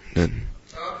 then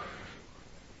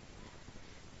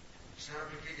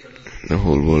the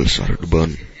whole world started to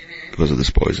burn because of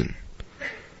this poison.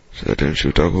 So that time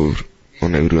Shiv Thakur,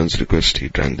 on everyone's request, he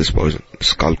drank this poison,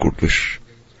 this Kalkut Vish.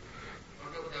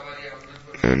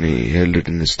 And he held it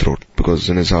in his throat, because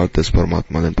in his heart there's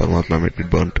Paramatma, then Paramatma might be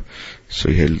burnt. So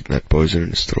he held that poison in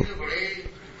his throat.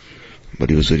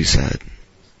 But he was very sad.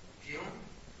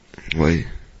 Why?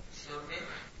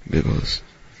 Because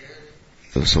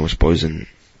there was so much poison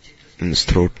in his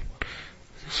throat.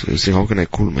 So he was saying, how can I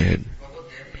cool my head?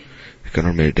 I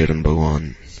cannot meditate on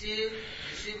Bhagavan.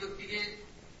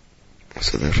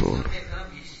 So therefore,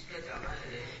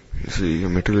 you see, a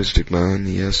materialistic man,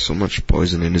 he has so much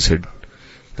poison in his head.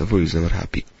 Therefore he is never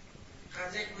happy.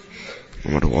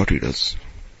 No matter what he does,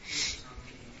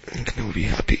 he can never be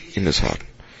happy in his heart.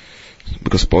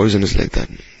 Because poison is like that.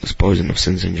 This poison of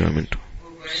sense enjoyment.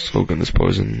 So can this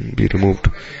poison be removed?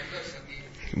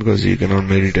 Because he cannot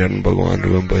meditate on Bhagavan,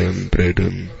 remember him, pray to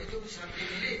him.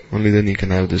 Only then he can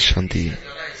have this shanti.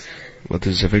 But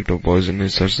this effect of poison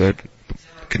is such that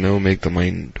it can never make the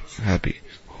mind happy.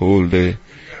 Whole day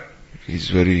he's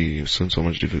so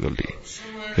much difficulty,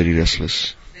 very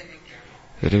restless.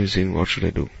 Let him saying, what should I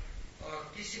do?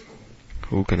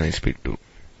 Who can I speak to?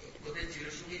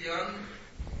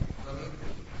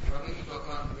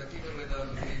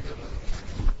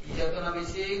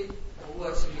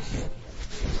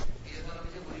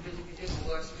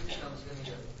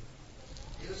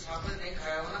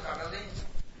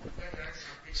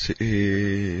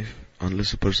 See,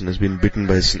 unless a person has been bitten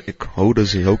by a snake, how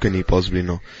can he possibly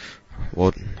know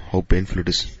how painful it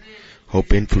is? How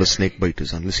painful a snake bite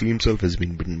is, unless he himself has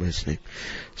been bitten by a snake.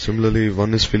 Similarly, if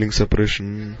one is feeling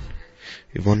separation,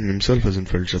 if one himself hasn't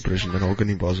felt separation, then how can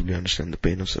he possibly understand the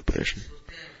pain of separation?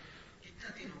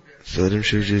 So Satyam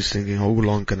Shivji is thinking, how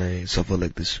long can I suffer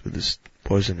like this with this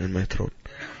poison in my throat?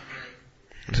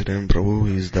 So then Prabhu,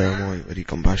 he is Dayamoy, very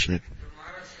compassionate.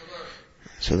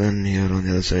 So then here on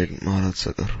the other side, Maharaj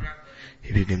Sakar,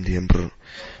 he became the emperor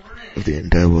of the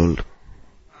entire world.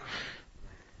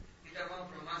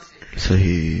 So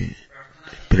he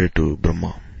prayed to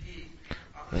Brahma.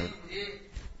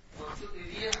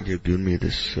 You have given me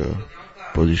this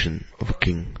position of a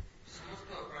king.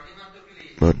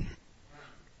 But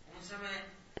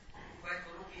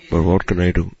what can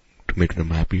I do to make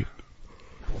them happy?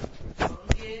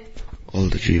 All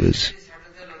the jivas.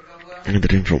 And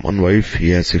then from one wife he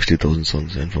had 60,000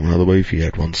 sons, and from another wife he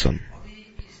had one son.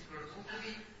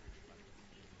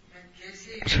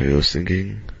 So he was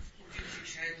thinking,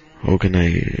 how can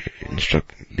I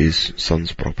instruct these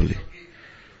sons properly,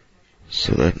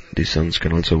 so that these sons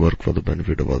can also work for the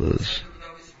benefit of others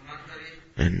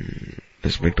and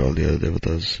respect all the other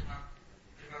devatas.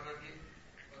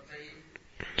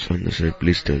 So they said,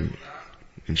 please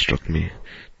instruct me.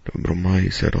 To Brahma, he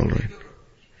said, alright.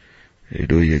 You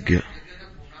do yajna.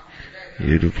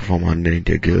 You do perform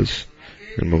 180 yajnas,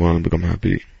 then Bhagavan will become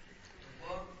happy.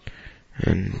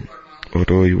 And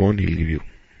whatever you want, he'll give you.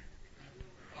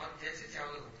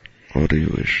 Whatever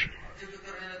you wish.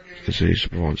 So he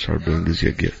start doing this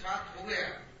yajna.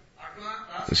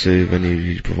 Say when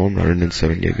he performed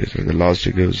 107 yajnas, when the last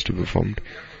yajna was to be performed,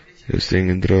 he was saying,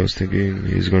 Indra was thinking,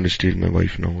 he's going to steal my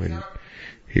wife now, and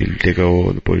he'll take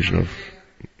over the position,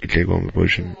 take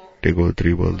over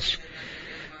 3 worlds.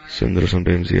 So Indra,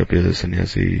 sometimes he appears as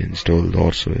sannyasi and stole the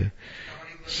horse away.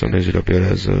 Sometimes it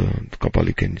appears as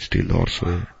Kapali can steal the horse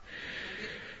away.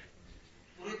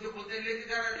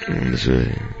 And this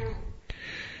way,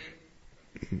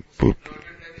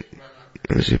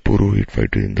 Puru would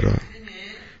fight with Indra,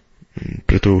 and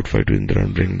Prithu would fight with Indra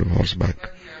and bring the horse back.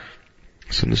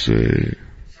 So this way,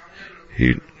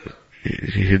 he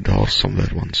hid the horse somewhere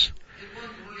once.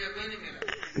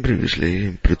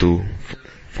 Previously, Prithu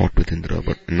fought with Indra,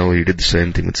 but now he did the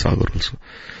same thing with Sagar also.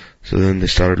 So then they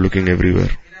started looking everywhere.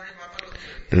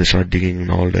 Then they started digging in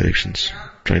all directions,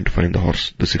 trying to find the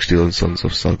horse, the 60,000 sons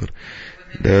of Sagar.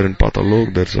 There in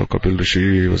Patalok, there's a Kapil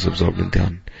Rishi, he was absorbed in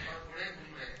Dhyan.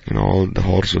 And all the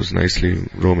horse was nicely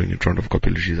roaming in front of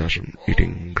Kapil Rishi's ashram,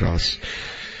 eating grass.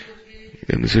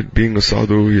 And they said, being a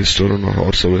sadhu, he has stolen a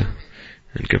horse away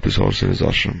and kept his horse in his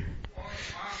ashram.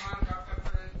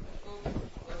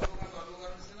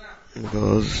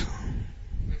 Because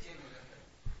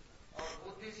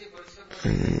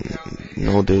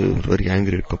now they were very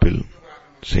angry at Kapil,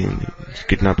 saying, he's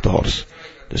kidnapped the horse.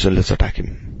 They said, let's attack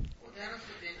him.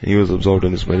 And he was absorbed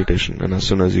in his meditation, and as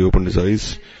soon as he opened his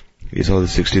eyes, he saw the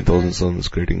 60,000 sons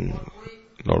creating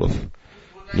a lot of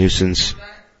nuisance,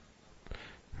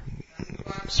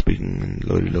 speaking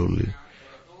very loudly.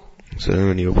 So then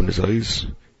when he opened his eyes,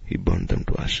 he burned them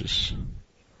to ashes.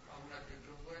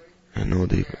 And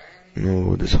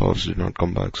no, this horse did not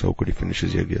come back, so how could he finish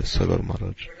his yajna? Sagar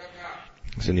Maharaj.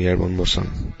 Then he had one more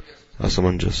son,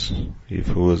 Asamanjas,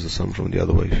 who was the son from the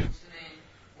other wife.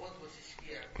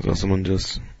 So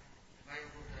Asamanjas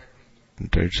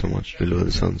tried so much to deliver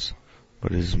the sons,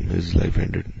 but his life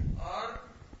ended.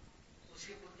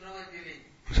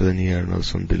 So then he had another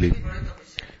son, Dilip.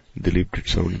 Dilip did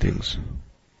so many things.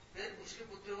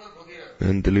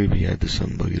 Then Dilip, he had the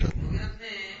son, Bhagirath.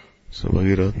 So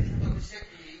Bhagirath,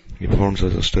 he performed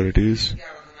such austerities.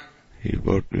 He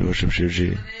worshipped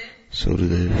Shivji,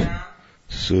 Suryadev.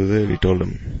 Suryadev, he told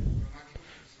him,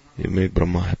 you make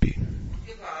Brahma happy.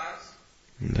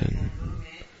 And then,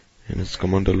 in his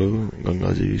Kamandalu,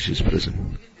 Gangaji, she is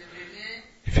present.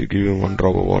 If you give him one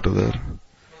drop of water there,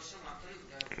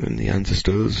 then the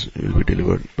ancestors will be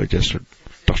delivered by just a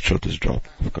touch of this drop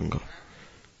of Ganga.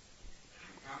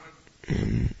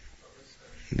 And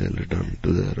they'll return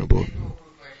to their abode.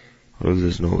 Or else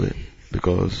there's no way,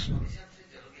 because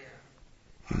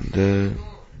they're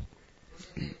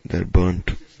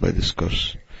burnt by this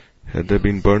curse. Had they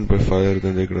been burnt by fire,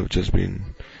 then they could have just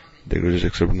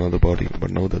accepted another body.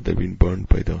 But now that they've been burnt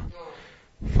by the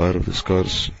fire of this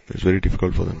curse, it's very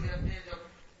difficult for them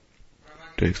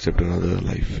to accept another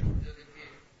life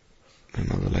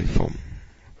form.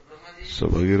 So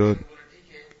Bhagirath,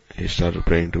 he started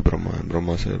praying to Brahma, and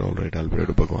Brahma said, alright, I'll pray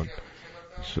to Bhagwan.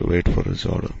 So wait for his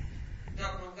order.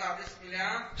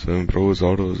 So when Prabhu's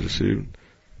order was received,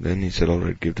 then he said,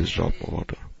 alright, give this drop of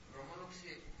water.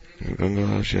 And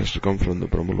Ganga, she has to come from the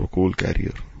Brahmalok, cool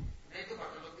carrier.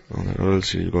 Or else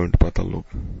she will go into Patalok.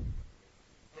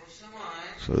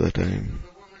 So that time,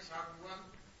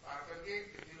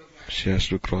 she has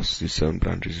to cross these 7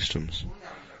 planetary systems.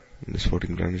 In these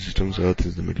 14 planetary systems, Earth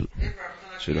is the middle.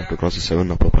 So you'll have to cross the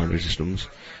 7 upper planetary systems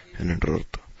and enter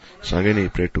Earth. So again he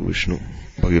prayed to Vishnu,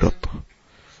 Bhagirath.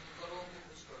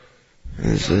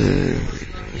 And he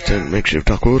said, make Shiv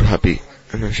Thakur happy.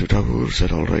 And then Shiv Thakur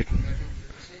said, alright.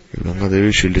 If Ganga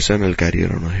Devi, she'll descend, I'll carry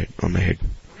her on my head.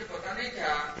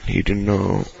 He didn't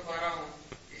know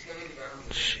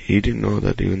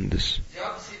that even this,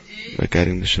 by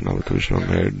carrying this Shanavata Vishnu on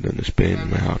my head, then this pain in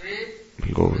my heart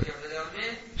will go away.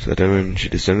 So that time when she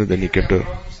descended, then he kept her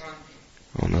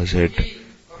on his head,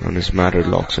 on his matted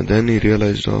locks. And then he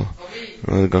realized,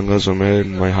 Ganga's on my head,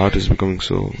 my heart is becoming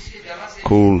so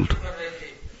cooled.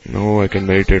 Now I can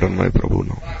meditate on my Prabhu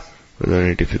now, without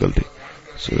any difficulty.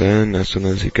 So then, as soon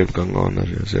as he kept Ganga on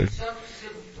his head,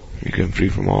 he became free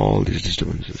from all these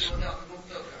disturbances.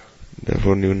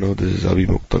 Therefore, you know this is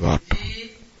Abhimukta Ghat.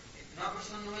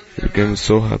 He became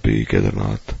so happy,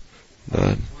 Kedarnath,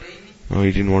 that no,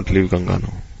 he didn't want to leave Ganga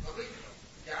now.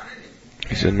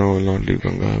 He said, no, I will not leave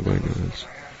Ganga, I will go anywhere else.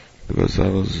 Because I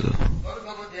was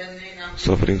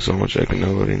suffering so much, I could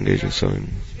never engage in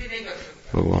serving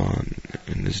Bhagwan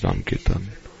in this Dham Kirtan.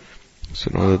 So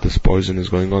now that this poison is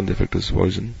going on, the effect of this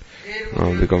poison, now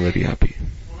I've become very happy.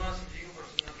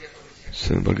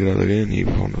 So then Bhagirath again, he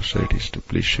found austerities to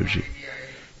please Shivji.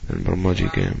 Then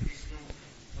Brahmaji came.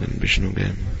 Then Vishnu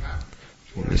came.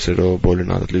 And they said, oh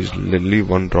Bholinath, at least leave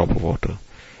one drop of water.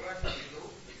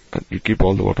 And you keep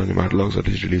all the water in your matlogs, at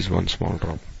least release one small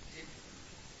drop.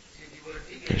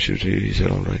 And Shivji, he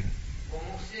said, alright.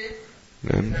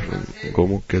 Then from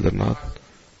Gomukh, Kedarnath,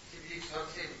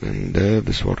 and there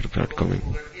this water started coming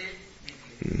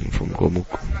from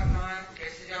Gomukh.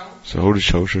 So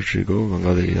how should she go?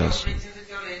 Ganga Devi asked.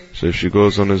 So if she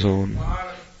goes on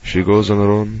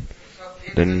her own,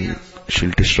 then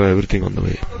she'll destroy everything on the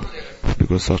way.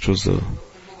 Because such was the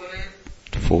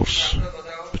force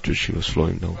with which she was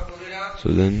flowing down. So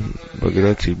then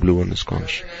Bhagirath, he blew on his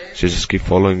conch. She just keep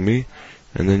following me,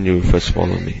 and then you first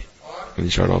follow me. And he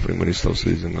started offering many stuffs,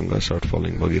 and Ganga started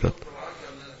following Bhagirath.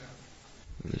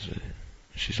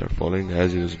 She started following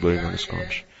as he was blowing on his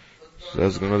conch. So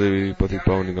as Ganga Devi, Patik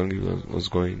Pavani Gangi was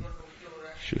going,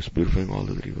 she was purifying all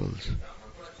the 3 worlds.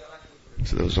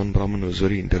 So there was one Brahman who was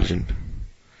very intelligent.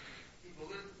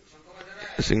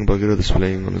 Seeing Bhagirath is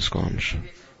playing on his conch,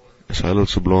 so I'll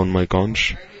also blow on my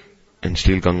conch and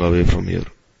steal Ganga away from here.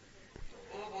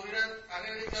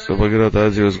 So Bhagirath,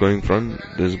 as he was going front,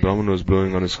 this Brahman was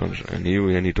blowing on his conch, and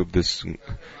he took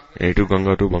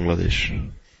Ganga to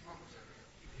Bangladesh.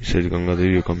 He said, Ganga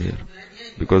Devi, you come here.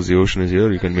 Because the ocean is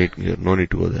here, you can meet here. No need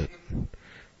to go there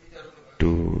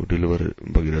to deliver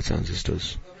Bhagirath's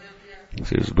ancestors. So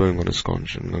he was blowing on his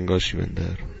conch, and Ganga, she went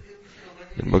there.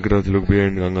 Then Bhagirath looked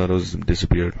behind, Ganga was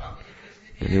disappeared.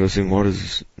 And he was saying, what is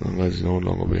this? Ganga is no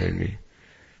longer behind me.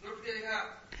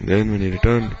 Then when he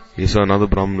returned, he saw another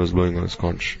Brahman was blowing on his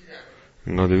conch.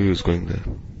 Ganga Devi was going there.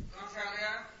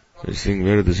 He's saying,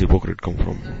 where did this hypocrite come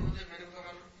from?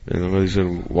 Then Ganga Devi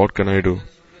said, what can I do?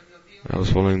 I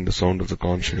was following the sound of the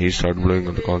conch, and he started blowing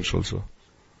on the conch also.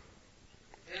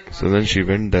 So then she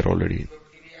went there already,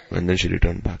 and then she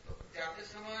returned back.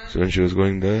 So when she was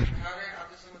going there,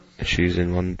 she's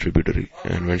in one tributary,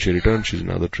 and when she returned, she's in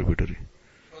another tributary.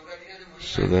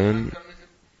 So then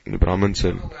the Brahman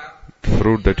said, the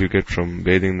fruit that you get from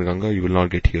bathing in the Ganga, you will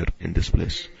not get here in this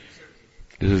place.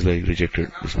 This is like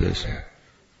rejected, this place.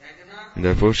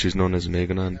 Therefore, she's known as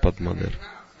Meghana and Padma there.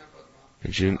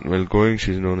 And while going,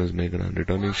 she's known as Meghana, and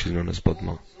returning, she's known as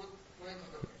Padma.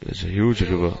 It's a huge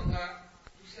river.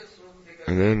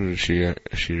 And then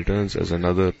she returns as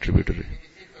another tributary.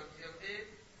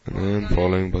 And then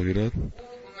following Bhagirath,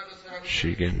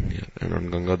 she came here. And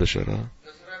on Ganga Dashara,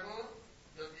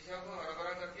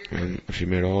 and she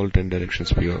made all 10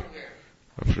 directions pure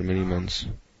after many months.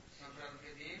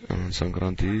 And on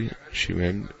Sankranti, she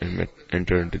went and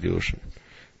entered into the ocean.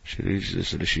 She reached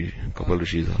this Rishi, Kapal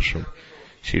Rishi's ashram.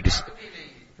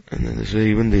 And then this way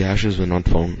even the ashes were not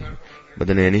found. But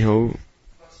then anyhow,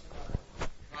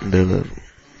 there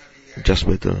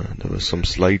were some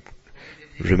slight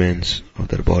remains of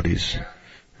their bodies.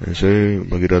 And so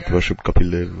Bhagirath worshipped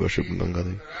Kapil Dev, worshipped Ganga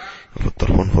Dev, offered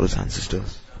tarpan for his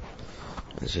ancestors.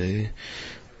 And so they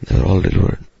were all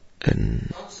delivered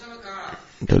and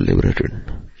they were liberated.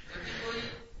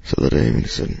 So that I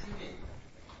said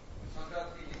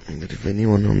that if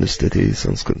anyone on this Tithi,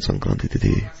 Sankranti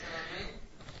Tithi,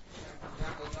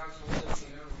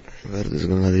 where this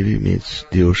Ganga Devi meets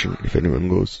the ocean, if anyone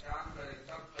goes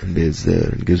and bathes there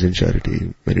and gives in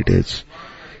charity, meditates,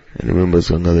 and remembers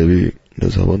Ganga Devi,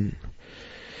 does Havan,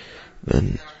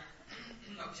 then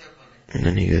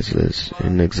he gets this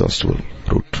inexhaustible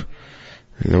fruit.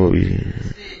 He'll never be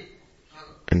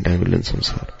entangled in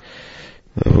samsara.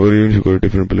 Therefore, even if you go to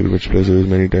different pilgrimage places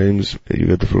many times, you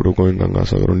get the fruit of going Ganga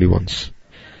Sagar only once.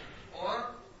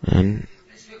 And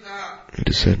it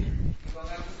is said,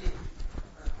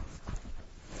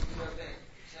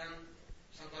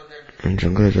 and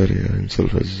Shankaracharya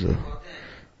himself has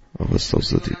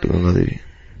Avastha to Ganga Devi.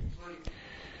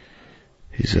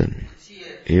 He said,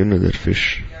 even if there are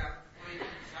fish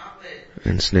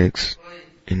and snakes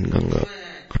in Ganga,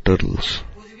 or turtles,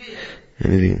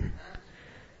 anything,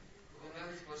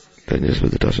 then just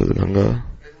with the touch of the Ganga,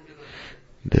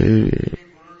 they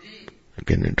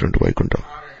again enter into Vaikuntha.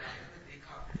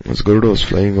 As Garuda was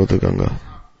flying over the Ganga,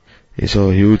 he saw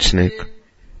a huge snake.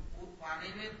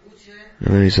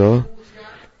 And then he saw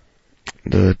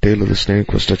the tail of the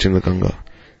snake was touching the Ganga,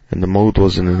 and the mouth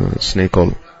was in a snake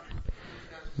hole,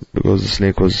 because the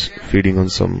snake was feeding on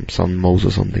some mouse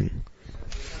or something.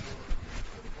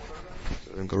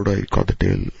 So then Garuda caught the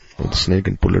tail of the snake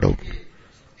and pulled it out.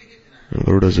 And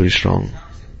Garuda is very strong.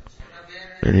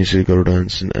 And you see Garuda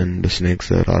and the snakes,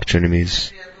 they are arch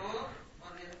enemies.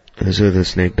 And so the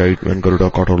snake died when Garuda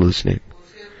caught hold of the snake.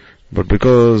 But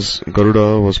because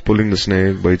Garuda was pulling the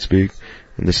snake by its beak,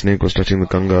 and the snake was touching the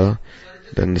Ganga,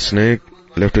 then the snake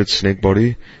left its snake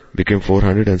body, became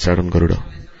four-handed and sat on Garuda.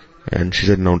 And she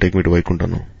said, now take me to Vaikuntha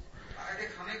now.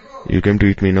 You came to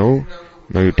eat me now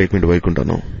you take me to Vaikuntha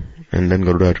now. And then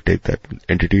Garuda had to take that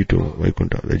entity to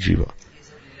Vaikuntha, the Jiva.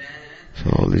 So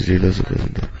all these leelas are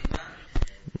present there.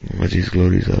 Maji's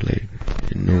glories are like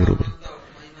innumerable.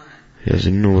 He has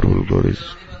innumerable glories.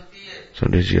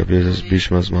 Sometimes he appears as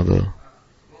Bhishma's mother.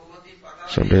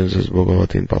 Sometimes as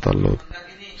Bhagavati in Patal-lok.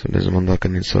 Sometimes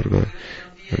Mandakini in Sarga.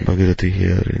 And Bhagirathi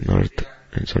here in earth.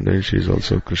 And sometimes she is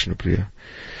also Krishna Priya,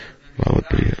 Bhagavad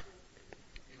Priya.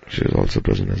 She is also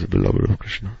present as a beloved of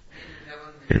Krishna.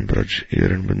 In Braj,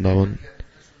 here in Vrindavan,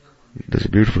 there's a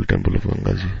beautiful temple of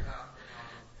Gangaji.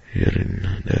 Here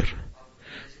in there.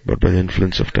 But by the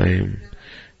influence of time,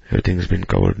 everything has been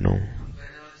covered now.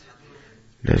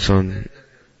 There's some,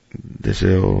 they say,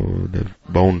 they've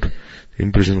bound,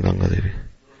 imprisoned Ganga Devi.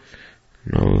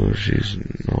 Now she's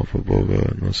no for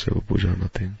Bhoga, no Seva Puja,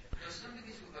 nothing.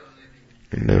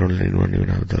 And there only anyone even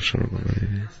have darshan of Ganga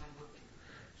Devi.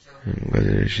 And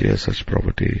Ganga Devi, she has such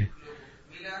property,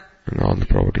 and all the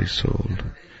property is sold.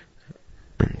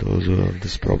 And those who have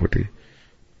this property,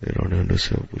 they don't even do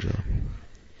Seva Puja.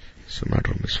 It's a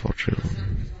matter of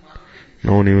misfortune.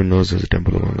 No one even knows there's a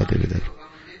temple of Ganga Devi there.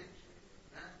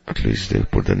 At least they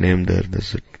put the name there,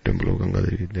 there's a temple of Ganga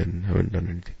Devi, they haven't done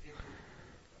anything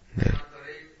there.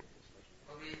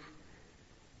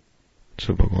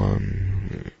 So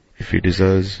Bhagavan, if he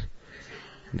desires,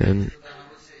 then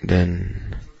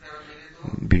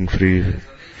being free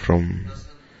from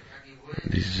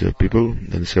these people,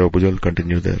 then Seva Puja will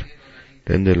continue there.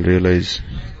 Then they'll realize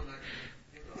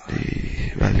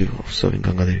the value of serving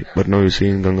Ganga Devi. But now you see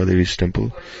in Ganga Devi's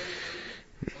temple,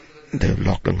 they have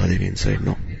locked Ganga Devi inside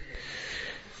now.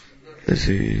 There's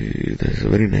a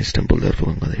very nice temple there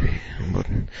for Ganga Devi, but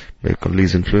by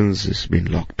Kali's influence it's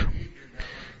been locked.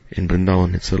 In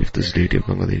Vrindavan itself, this deity of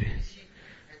Ganga Devi.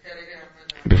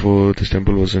 Before, this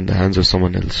temple was in the hands of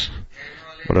someone else,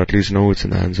 but at least now it's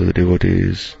in the hands of the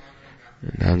devotees,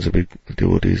 in the hands of big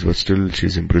devotees, but still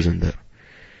she's imprisoned there.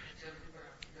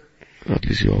 At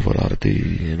least you offer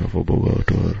arati, for Bhoga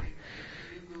to her.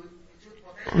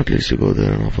 At least you go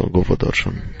there and go for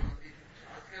darshan.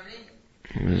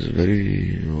 It's a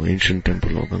very ancient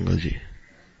temple of Gangaji.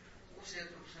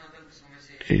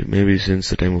 Maybe since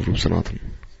the time of Rup Sanatan.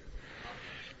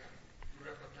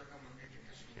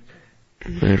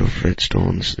 Made of red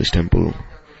stones, this temple.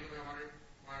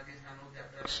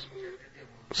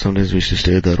 Sometimes we used to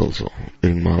stay there also,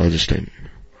 during Maharaj's time.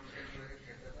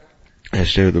 I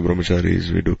stay with the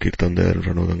brahmacharis, we do kirtan there in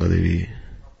front of Ganga Devi.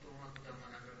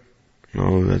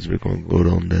 Now that's become, go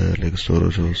down there like a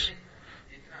storage house.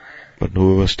 But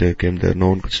whoever came there, no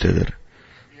one could stay there.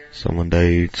 Someone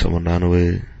died, someone ran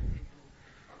away.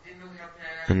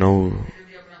 And now,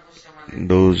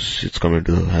 it's come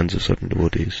into the hands of certain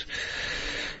devotees.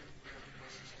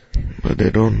 But they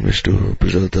don't wish to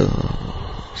preserve the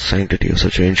sanctity of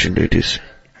such ancient deities.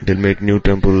 They'll make new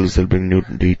temples, they'll bring new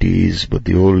deities, but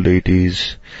the old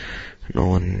deities,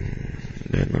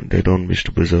 they don't wish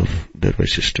to preserve their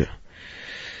Vaishishthya.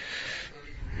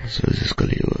 So this is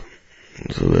Kali Yuga.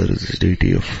 So where is this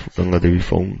deity of Ganga Devi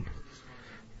found?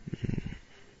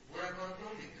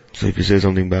 So if you say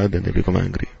something bad, then they become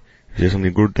angry. If you say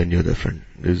something good, then you're their friend.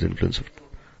 This is the influence of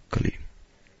Kali.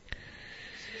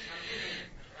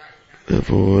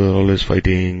 Therefore, they're always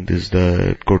fighting this,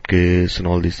 that, court case and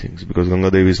all these things, because Ganga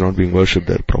Devi is not being worshipped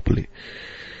there properly.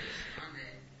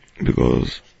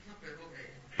 Because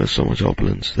there's so much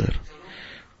opulence there.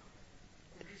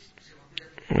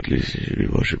 At least it should be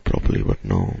worshipped properly, but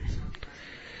no.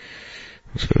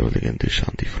 So where will they get this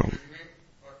Shanti from?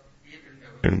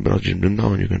 In Braj and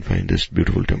Vrindavan you can find this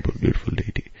beautiful temple, beautiful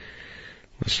deity.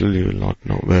 But still you will not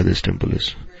know where this temple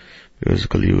is. Because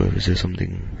Kali Yuga, if you say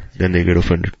something, then they get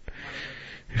offended.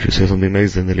 If you say something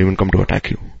nice, then they'll even come to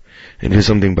attack you. And if you say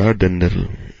something bad, then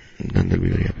they'll be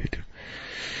very happy with you.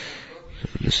 So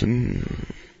listen,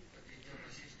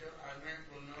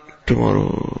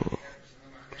 tomorrow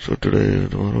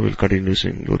we'll continue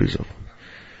singing glories of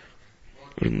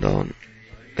Vrindavan.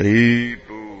 Hari